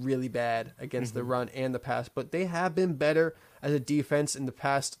were really bad against the run and the pass, but they have been better as a defense in the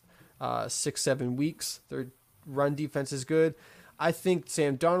past 6-7 weeks. Their run defense is good. I think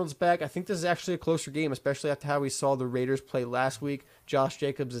Sam Darnold's back. I think this is actually a closer game, especially after how we saw the Raiders play last week. Josh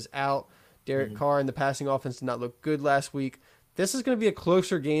Jacobs is out. Derek Carr in the passing offense did not look good last week. This is going to be a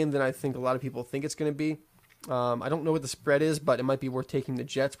closer game than I think a lot of people think it's going to be. I don't know what the spread is, but it might be worth taking the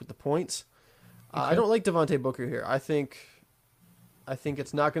Jets with the points. I don't like Devontae Booker here. I think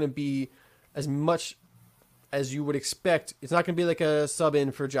it's not going to be as much as you would expect. It's not going to be like a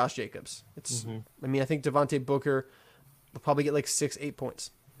sub-in for Josh Jacobs. I think Devontae Booker will probably get like 6-8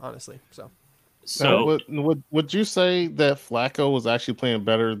 points, honestly. So would you say that Flacco was actually playing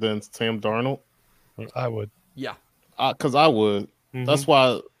better than Sam Darnold? I would. Yeah. Because I would. That's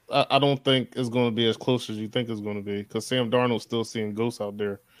why I don't think it's going to be as close as you think it's going to be. Because Sam Darnold's still seeing ghosts out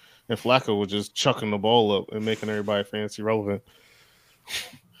there. And Flacco was just chucking the ball up and making everybody fantasy relevant.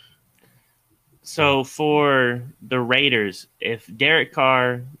 So for the Raiders, if Derek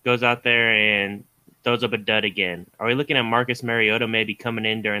Carr goes out there and throws up a dud again, are we looking at Marcus Mariota maybe coming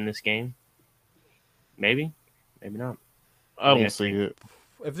in during this game? Maybe. Maybe not. I don't see it.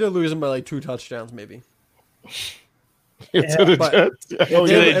 If they're losing by like 2 touchdowns, maybe. To the Jets. If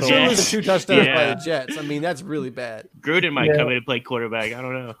they're losing 2 touchdowns by the Jets, I mean, that's really bad. Gruden might come in and play quarterback. I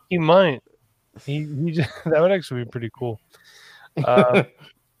don't know. He might. He that would actually be pretty cool. I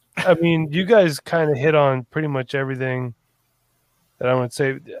mean, you guys kind of hit on pretty much everything that I would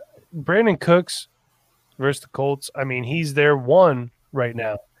say. Brandon Cooks versus the Colts. I mean, he's their one right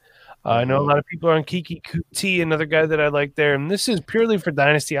now. I know a lot of people are on Kiki Kuti, another guy that I like there. And this is purely for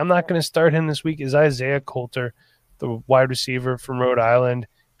Dynasty. I'm not going to start him this week. Is Isaiah Coulter, the wide receiver from Rhode Island,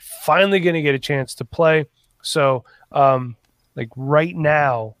 finally going to get a chance to play. So, right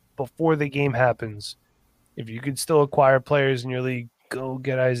now, before the game happens, if you could still acquire players in your league, go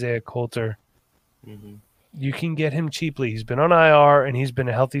get Isaiah Coulter. You can get him cheaply. He's been on IR, and he's been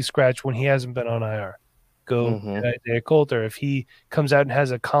a healthy scratch when he hasn't been on IR. Go get Isaiah Coulter. If he comes out and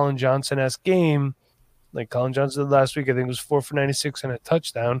has a Colin Johnson-esque game, like Colin Johnson did last week, I think it was 4 for 96 and a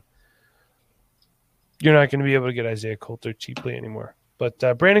touchdown, you're not going to be able to get Isaiah Coulter cheaply anymore. But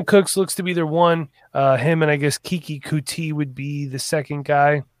Brandon Cooks looks to be their one. Him and I guess Kiki Kuti would be the second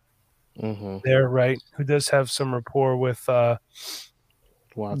guy there, right? Who does have some rapport with Deshaun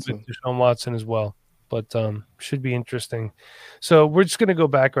Watson as well. But should be interesting. So we're just going to go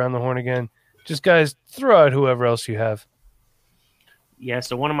back around the horn again. Just, guys, throw out whoever else you have. Yeah,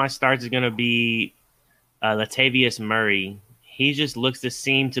 so one of my starts is going to be Latavius Murray. He just looks to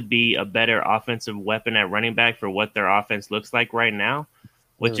seem to be a better offensive weapon at running back for what their offense looks like right now,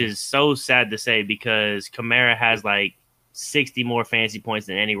 which is so sad to say because Kamara has like 60 more fantasy points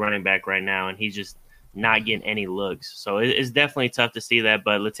than any running back right now, and he's just not getting any looks. So it's definitely tough to see that.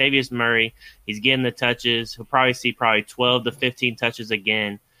 But Latavius Murray, he's getting the touches. He'll probably see 12 to 15 touches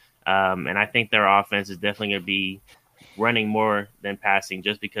again. And I think their offense is definitely going to be running more than passing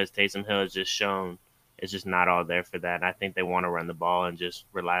just because Taysom Hill has just shown it's just not all there for that. And I think they want to run the ball and just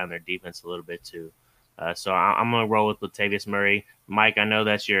rely on their defense a little bit too. So I'm going to roll with Latavius Murray. Mike, I know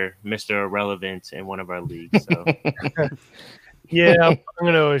that's your Mr. Irrelevant in one of our leagues. So. Yeah, I'm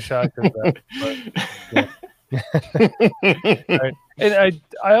going to overshot that. Right. And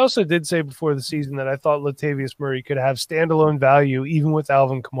I also did say before the season that I thought Latavius Murray could have standalone value even with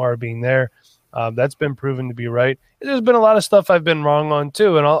Alvin Kamara being there. That's been proven to be right. There's been a lot of stuff I've been wrong on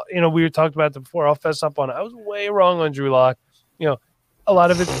too, and we were talked about that before. I'll fess up on it. I was way wrong on Drew Lock. A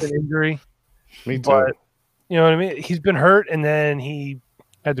lot of it's been injury. Me too. But you know what I mean? He's been hurt, and then he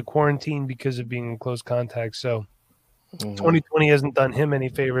had to quarantine because of being in close contact. So 2020 hasn't done him any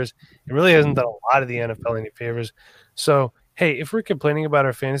favors. It really hasn't done a lot of the NFL any favors. So, hey, if we're complaining about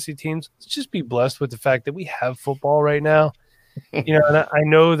our fantasy teams, let's just be blessed with the fact that we have football right now. And I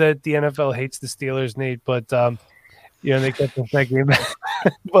know that the NFL hates the Steelers, Nate, but they kept us that game.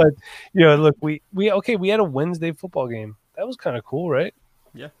 But look, we had a Wednesday football game. That was kind of cool, right?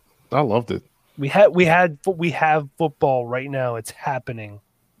 Yeah, I loved it. We have football right now. It's happening.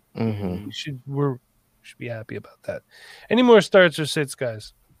 Mm-hmm. We should be happy about that. Any more starts or sits,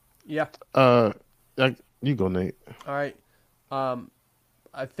 guys? Yeah. You go, Nate. All right.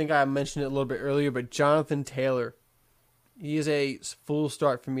 I think I mentioned it a little bit earlier, but Jonathan Taylor, he is a full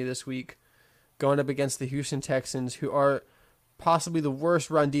start for me this week, going up against the Houston Texans, who are possibly the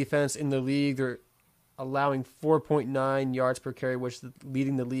worst run defense in the league. They're allowing 4.9 yards per carry, which is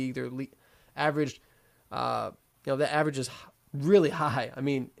leading the league. Their average, that average is really high. I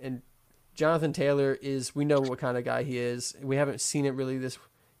mean, and Jonathan Taylor we know what kind of guy he is. We haven't seen it really this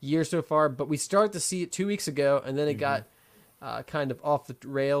year so far, but we started to see it 2 weeks ago, and then it got kind of off the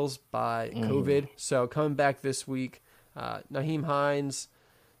rails by COVID. So coming back this week, Naheem Hines,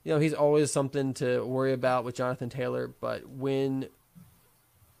 he's always something to worry about with Jonathan Taylor, but when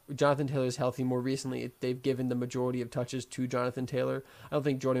Jonathan Taylor's healthy more recently, they've given the majority of touches to Jonathan Taylor. I don't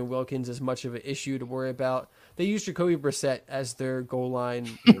think Jordan Wilkins is much of an issue to worry about. They used Jacoby Brissett as their goal line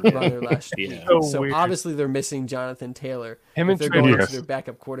runner last year. So obviously they're missing Jonathan Taylor. If they're going to their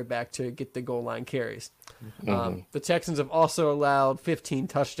backup quarterback to get the goal line carries. The Texans have also allowed 15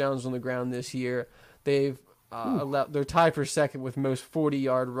 touchdowns on the ground this year. They're tied for second with most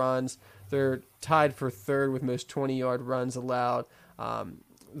 40-yard runs. They're tied for third with most 20-yard runs allowed.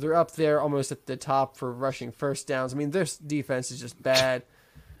 They're up there almost at the top for rushing first downs. I mean, their defense is just bad.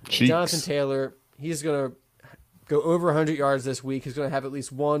 Cheeks. Jonathan Taylor, he's going to go over 100 yards this week. He's going to have at least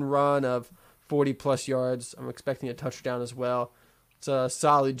one run of 40-plus yards. I'm expecting a touchdown as well. It's a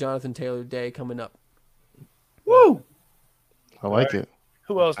solid Jonathan Taylor day coming up. Woo! I like it.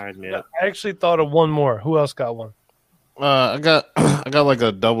 Who else? I actually thought of one more. Who else got one? I got like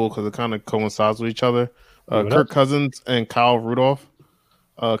a double because it kind of coincides with each other. Kirk Cousins and Kyle Rudolph.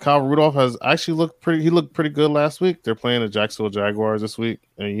 Kyle Rudolph has actually looked pretty good last week. They're playing the Jacksonville Jaguars this week,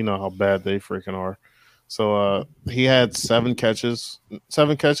 and you know how bad they freaking are. So he had 7 catches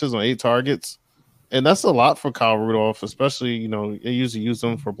on 8 targets, and that's a lot for Kyle Rudolph, especially they usually use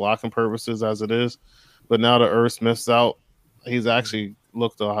him for blocking purposes as it is, but now that Irv Smith's out, he's actually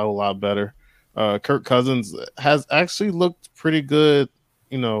looked a whole lot better. Kirk Cousins has actually looked pretty good,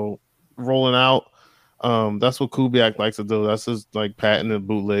 rolling out. That's what Kubiak likes to do. That's his patented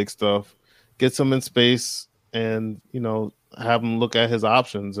bootleg stuff. Gets him in space and have him look at his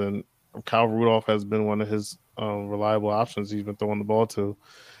options. And Kyle Rudolph has been one of his reliable options he's been throwing the ball to.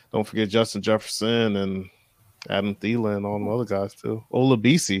 Don't forget Justin Jefferson and Adam Thielen and all the other guys too.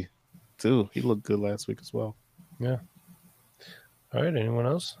 Olabisi too. He looked good last week as well. Yeah. All right. Anyone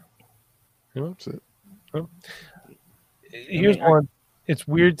else? That's it. Oh. Here's one. It's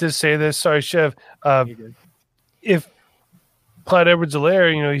weird to say this. Sorry, Chev. If Clyde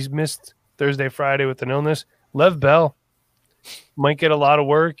Edwards-Helaire, he's missed Thursday, Friday with an illness. Lev Bell might get a lot of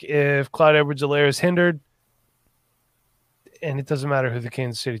work if Clyde Edwards-Helaire is hindered. And it doesn't matter who the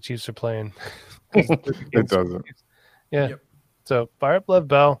Kansas City Chiefs are playing. It doesn't. Yeah. Yep. So fire up Lev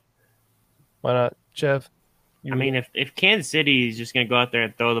Bell. Why not, Chev? If Kansas City is just going to go out there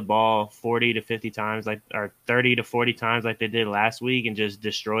and throw the ball 40 to 50 times, or 30 to 40 times like they did last week and just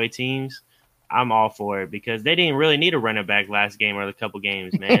destroy teams, I'm all for it because they didn't really need a running back last game or a couple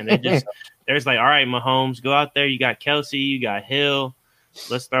games, man. There's all right, Mahomes, go out there. You got Kelsey, you got Hill.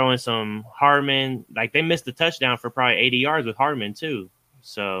 Let's throw in some Hardman. They missed the touchdown for probably 80 yards with Hardman too.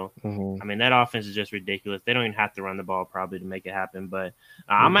 So, that offense is just ridiculous. They don't even have to run the ball probably to make it happen. But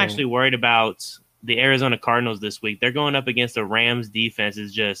I'm actually worried about the Arizona Cardinals this week. They're going up against the Rams defense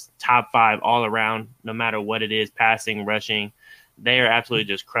is just top 5 all around, no matter what it is, passing, rushing. They are absolutely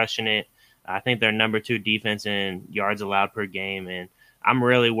just crushing it. I think they're number 2 defense in yards allowed per game. And I'm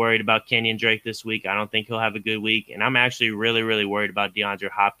really worried about Kenyon Drake this week. I don't think he'll have a good week. And I'm actually really, really worried about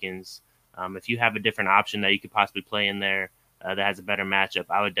DeAndre Hopkins. If you have a different option that you could possibly play in there that has a better matchup,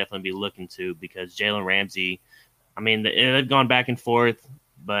 I would definitely be looking to because Jalen Ramsey, they've gone back and forth.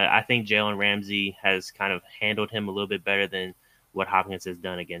 But I think Jalen Ramsey has kind of handled him a little bit better than what Hopkins has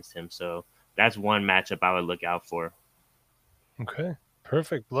done against him. So that's one matchup I would look out for. Okay,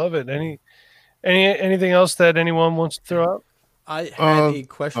 perfect. Love it. Anything else that anyone wants to throw out? I had a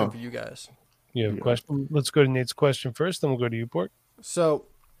question for you guys. You have a question? Let's go to Nate's question first, then we'll go to you, Port. So,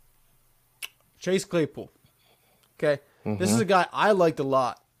 Chase Claypool. Okay, This is a guy I liked a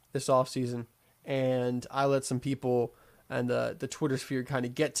lot this offseason, and I let some people – and the Twitter sphere kind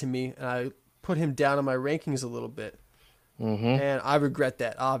of get to me, and I put him down on my rankings a little bit. And I regret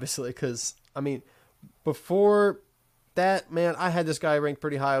that, obviously, because, I mean, before that, man, I had this guy ranked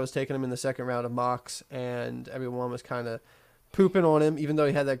pretty high. I was taking him in the second round of mocks, and everyone was kind of pooping on him, even though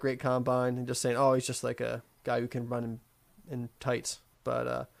he had that great combine, and just saying, oh, he's just like a guy who can run in tights.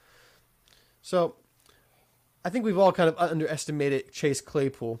 But so I think we've all kind of underestimated Chase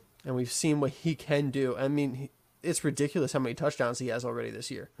Claypool, and we've seen what he can do. I mean, it's ridiculous how many touchdowns he has already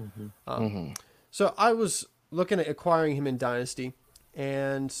this year. So I was looking at acquiring him in Dynasty,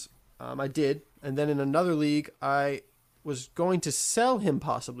 and I did. And then in another league, I was going to sell him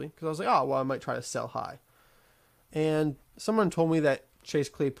possibly, because I was like, oh, well, I might try to sell high. And someone told me that Chase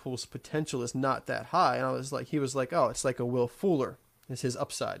Claypool's potential is not that high. And he was like, oh, it's like a Will Fuller is his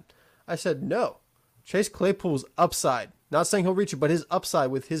upside. I said, no, Chase Claypool's upside, not saying he'll reach it, but his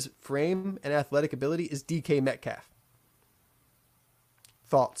upside with his frame and athletic ability is DK Metcalf.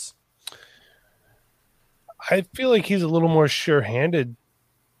 Thoughts? I feel like he's a little more sure-handed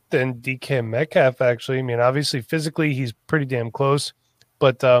than DK Metcalf, actually. I mean, obviously, physically, he's pretty damn close.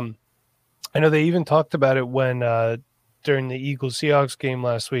 But I know they even talked about it when during the Eagles-Seahawks game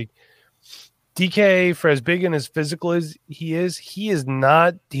last week. DK, for as big and as physical as he does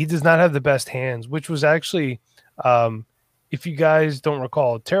not have the best hands, which was actually, if you guys don't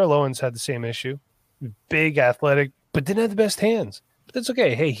recall, Terrell Owens had the same issue. Big, athletic, but didn't have the best hands. But that's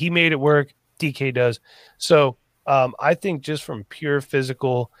okay. Hey, he made it work. DK does. So I think just from pure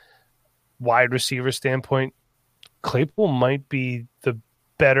physical wide receiver standpoint, Claypool might be the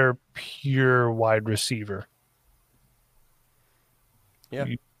better pure wide receiver. Yeah.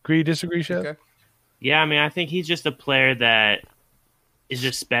 You agree, disagree, Chef? Okay. Yeah, I mean, I think he's just a player that is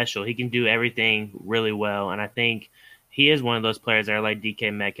just special. He can do everything really well, and I think he is one of those players that are like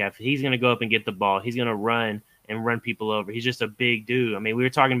DK Metcalf. He's going to go up and get the ball. He's going to run and run people over. He's just a big dude. I mean, we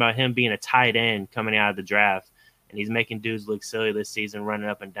were talking about him being a tight end coming out of the draft, and he's making dudes look silly this season running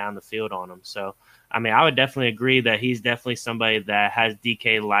up and down the field on him. So, I mean, I would definitely agree that he's definitely somebody that has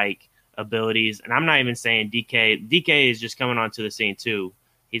DK-like abilities. And I'm not even saying DK is just coming onto the scene too.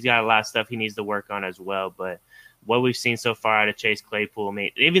 He's got a lot of stuff he needs to work on as well. But what we've seen so far out of Chase Claypool, I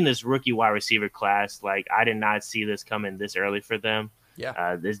mean, even this rookie wide receiver class, like I did not see this coming this early for them.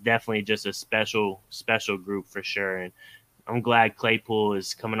 Yeah. There's definitely just a special group for sure. And I'm glad Claypool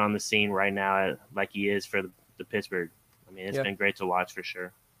is coming on the scene right now like he is for the Pittsburgh. I mean, it's been great to watch for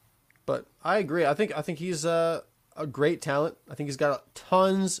sure. But I agree. I think he's a great talent. I think he's got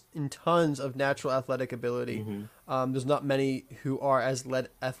tons and tons of natural athletic ability. There's not many who are as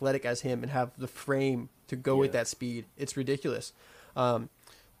athletic as him and have the frame to go with that speed. It's ridiculous.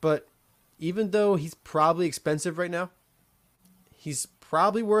 But even though he's probably expensive right now, he's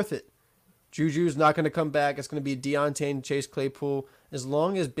probably worth it. Juju's not going to come back. It's going to be Deontay and Chase Claypool. As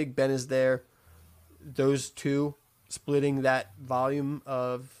long as Big Ben is there, those two splitting that volume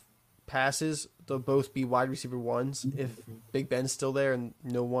of passes, they'll both be wide receiver ones if Big Ben's still there and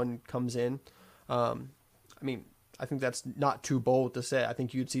no one comes in. I mean, I think that's not too bold to say. I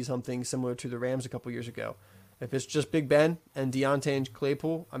think you'd see something similar to the Rams a couple years ago. If it's just Big Ben and Deontay and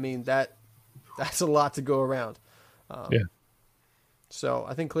Claypool, I mean, that's a lot to go around. So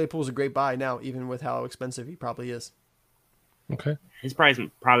I think Claypool's a great buy now, even with how expensive he probably is. Okay. His price is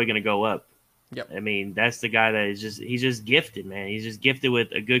probably going to go up. Yep. I mean, that's the guy that he's just gifted, man. He's just gifted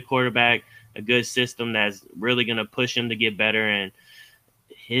with a good quarterback, a good system that's really going to push him to get better, and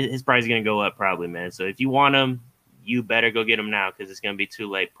his price is going to go up probably, man. So if you want him, you better go get him now because it's going to be too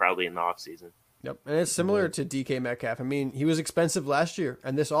late probably in the offseason. Yep. And it's similar to DK Metcalf. I mean, he was expensive last year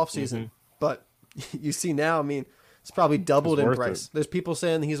and this offseason, but you see now, I mean, it's probably doubled in price. There's people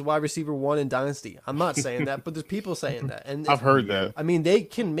saying he's wide receiver 1 in Dynasty. I'm not saying that, but there's people saying that. And I've heard that. I mean, they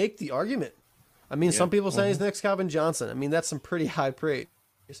can make the argument. I mean, some people say he's the next Calvin Johnson. I mean, that's some pretty high praise.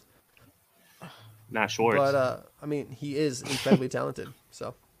 Not Schwartz. But, I mean, he is incredibly talented.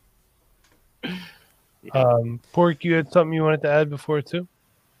 So, Pork, you had something you wanted to add before, too?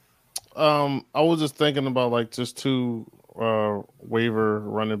 I was just thinking about like just two waiver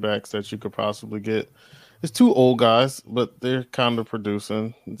running backs that you could possibly get. It's two old guys, but they're kind of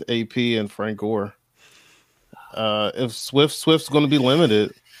producing. It's AP and Frank Gore. If Swift's going to be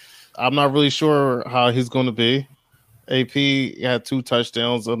limited, I'm not really sure how he's going to be. AP had 2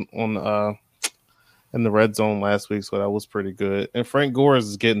 touchdowns on in the red zone last week, so that was pretty good. And Frank Gore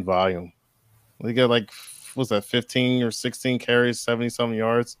is getting volume. He got like, what's that, 15 or 16 carries, 70-something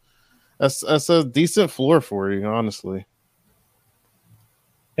yards. That's a decent floor for you, honestly.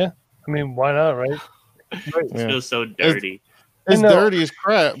 Yeah, I mean, why not, right? It feels so dirty. It's dirty as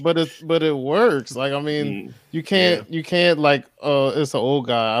crap, but it works. Like, I mean, you can't like, it's an old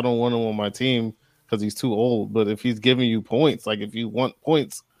guy, I don't want him on my team because he's too old. But if he's giving you points, like if you want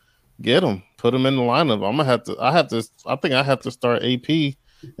points, get him, put him in the lineup. I think I have to start AP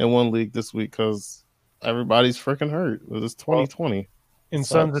in one league this week because everybody's freaking hurt. It's 2020. In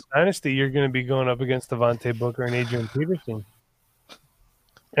Sons of Dynasty, you're going to be going up against Devontae Booker and Adrian Peterson.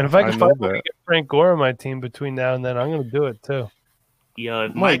 And if I can find a way to get Frank Gore on my team between now and then, I'm going to do it too. Yeah,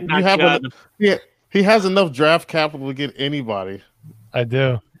 Mike, he has enough draft capital to get anybody. I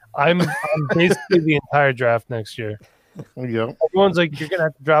do. I'm basically the entire draft next year. Yeah. Everyone's like, you're gonna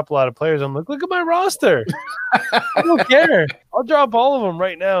have to drop a lot of players. I'm like, look at my roster. I don't care. I'll drop all of them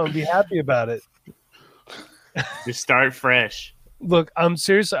right now and be happy about it. Just start fresh. Look, I'm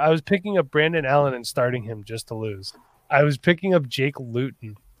serious. I was picking up Brandon Allen and starting him just to lose. I was picking up Jake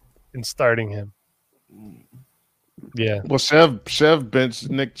Luton and starting him. Yeah. Well, Chev benched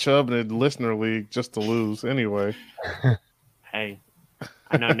Nick Chubb in the listener league just to lose anyway. Hey,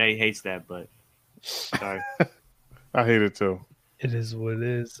 I know Nate hates that, but sorry. I hate it too. It is what it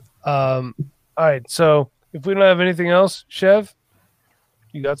is. All right. So if we don't have anything else, Chev,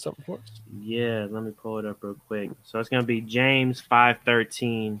 you got something for us? Yeah, let me pull it up real quick. So it's going to be James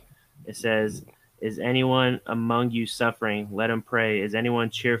 5:13. It says, "Is anyone among you suffering? Let him pray. Is anyone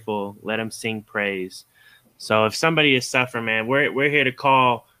cheerful? Let him sing praise." So if somebody is suffering, man, we're here to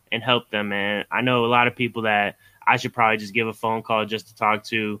call and help them, man. I know a lot of people that I should probably just give a phone call just to talk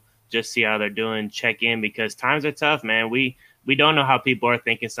to, just see how they're doing, check in, because times are tough, man. We don't know how people are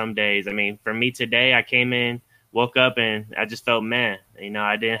thinking some days. I mean, for me today, I came in, woke up, and I just felt meh. You know,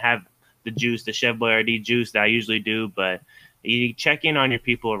 I didn't have the juice, the Chef Boyardee juice that I usually do, but you check in on your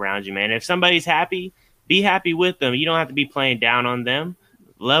people around you, man. If somebody's happy, be happy with them. You don't have to be playing down on them.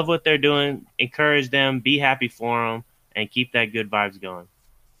 Love what they're doing, encourage them, be happy for them, and keep that good vibes going.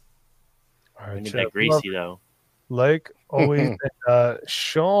 All right, we need that greasy, though. Like always,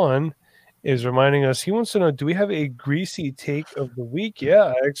 Sean is reminding us, he wants to know, do we have a greasy take of the week? Yeah,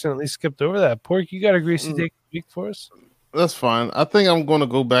 I accidentally skipped over that. Pork, you got a greasy take of the week for us? That's fine. I think I'm going to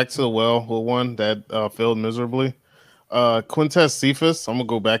go back to the well with one that failed miserably. Quintez Cephas, I'm going to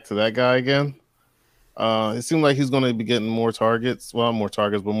go back to that guy again. It seemed like he's going to be getting more targets. Well, more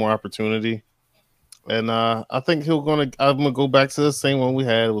targets, but more opportunity. And I think I'm going to go back to the same one we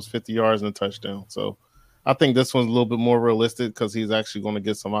had. It was 50 yards and a touchdown. So I think this one's a little bit more realistic because he's actually going to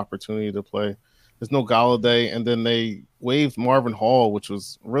get some opportunity to play. There's no Galladay, and then they waived Marvin Hall, which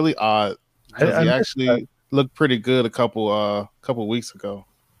was really odd because he actually looked pretty good a couple weeks ago.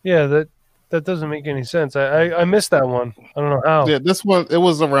 Yeah, that doesn't make any sense. I missed that one. I don't know how. Yeah, this one, it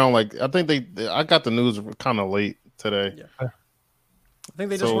was around I think I got the news kind of late today. Yeah. I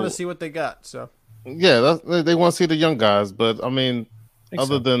think they just want to see what they got. So yeah, they want to see the young guys. But I mean,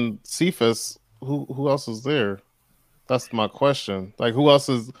 other than Cephas, who else is there? That's my question. Like, who else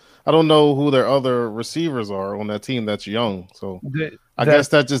is? I don't know who their other receivers are on that team that's young. So I guess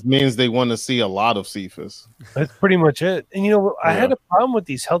that just means they want to see a lot of Cephas. That's pretty much it. And, you know, I had a problem with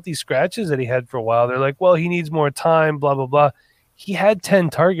these healthy scratches that he had for a while. They're like, well, he needs more time, blah, blah, blah. He had 10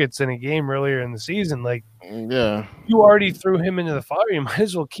 targets in a game earlier in the season. Like, yeah, you already threw him into the fire. You might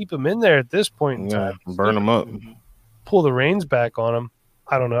as well keep him in there at this point in time. Burn him up. Pull the reins back on him.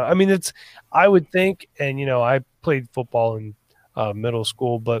 I don't know. I mean, I would think, and, you know, I played football in middle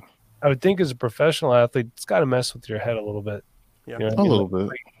school, but I would think as a professional athlete, it's got to mess with your head a little bit. Yeah, you know, a little bit.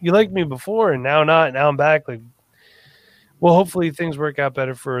 You liked me before, and now not. Now I'm back. Like, well, hopefully things work out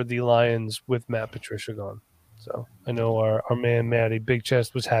better for the Lions with Matt Patricia gone. So I know our man Matty Big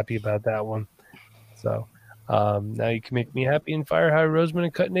Chest was happy about that one. So now you can make me happy and fire High Roseman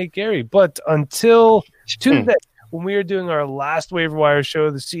and cut Nate Gary. But until Tuesday, when we are doing our last waiver wire show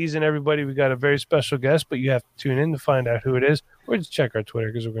of the season, everybody, we got a very special guest, but you have to tune in to find out who it is, or just check our Twitter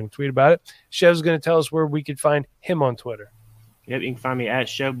because we're going to tweet about it. Chev's going to tell us where we could find him on Twitter. Yep, you can find me at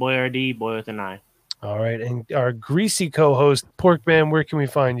Chef Boyardee, boy with an I. All right, and our greasy co-host, Porkman, where can we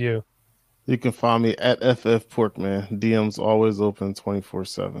find you? You can find me at FF Porkman. DM's always open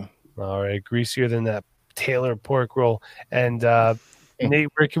 24/7. All right, greasier than that Taylor pork roll. And Nate,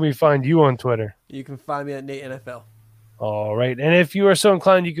 where can we find you on Twitter? You can find me at Nate NFL. All right, and if you are so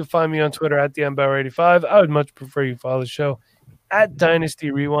inclined, you can find me on Twitter at TheEmBauer85. I would much prefer you follow the show at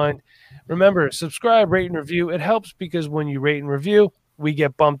Dynasty Rewind. Remember, subscribe, rate, and review. It helps because when you rate and review, we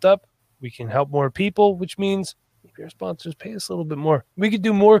get bumped up. We can help more people, which means if your sponsors pay us a little bit more, we could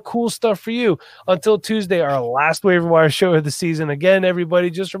do more cool stuff for you. Until Tuesday, our last waiver wire show of the season. Again, everybody,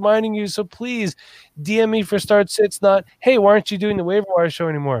 just reminding you, so please DM me for start sits, not, hey, why aren't you doing the waiver wire show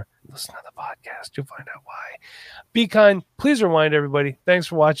anymore? Listen to the podcast. You'll find out why. Be kind. Please rewind, everybody. Thanks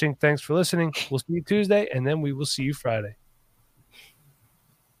for watching. Thanks for listening. We'll see you Tuesday, and then we will see you Friday.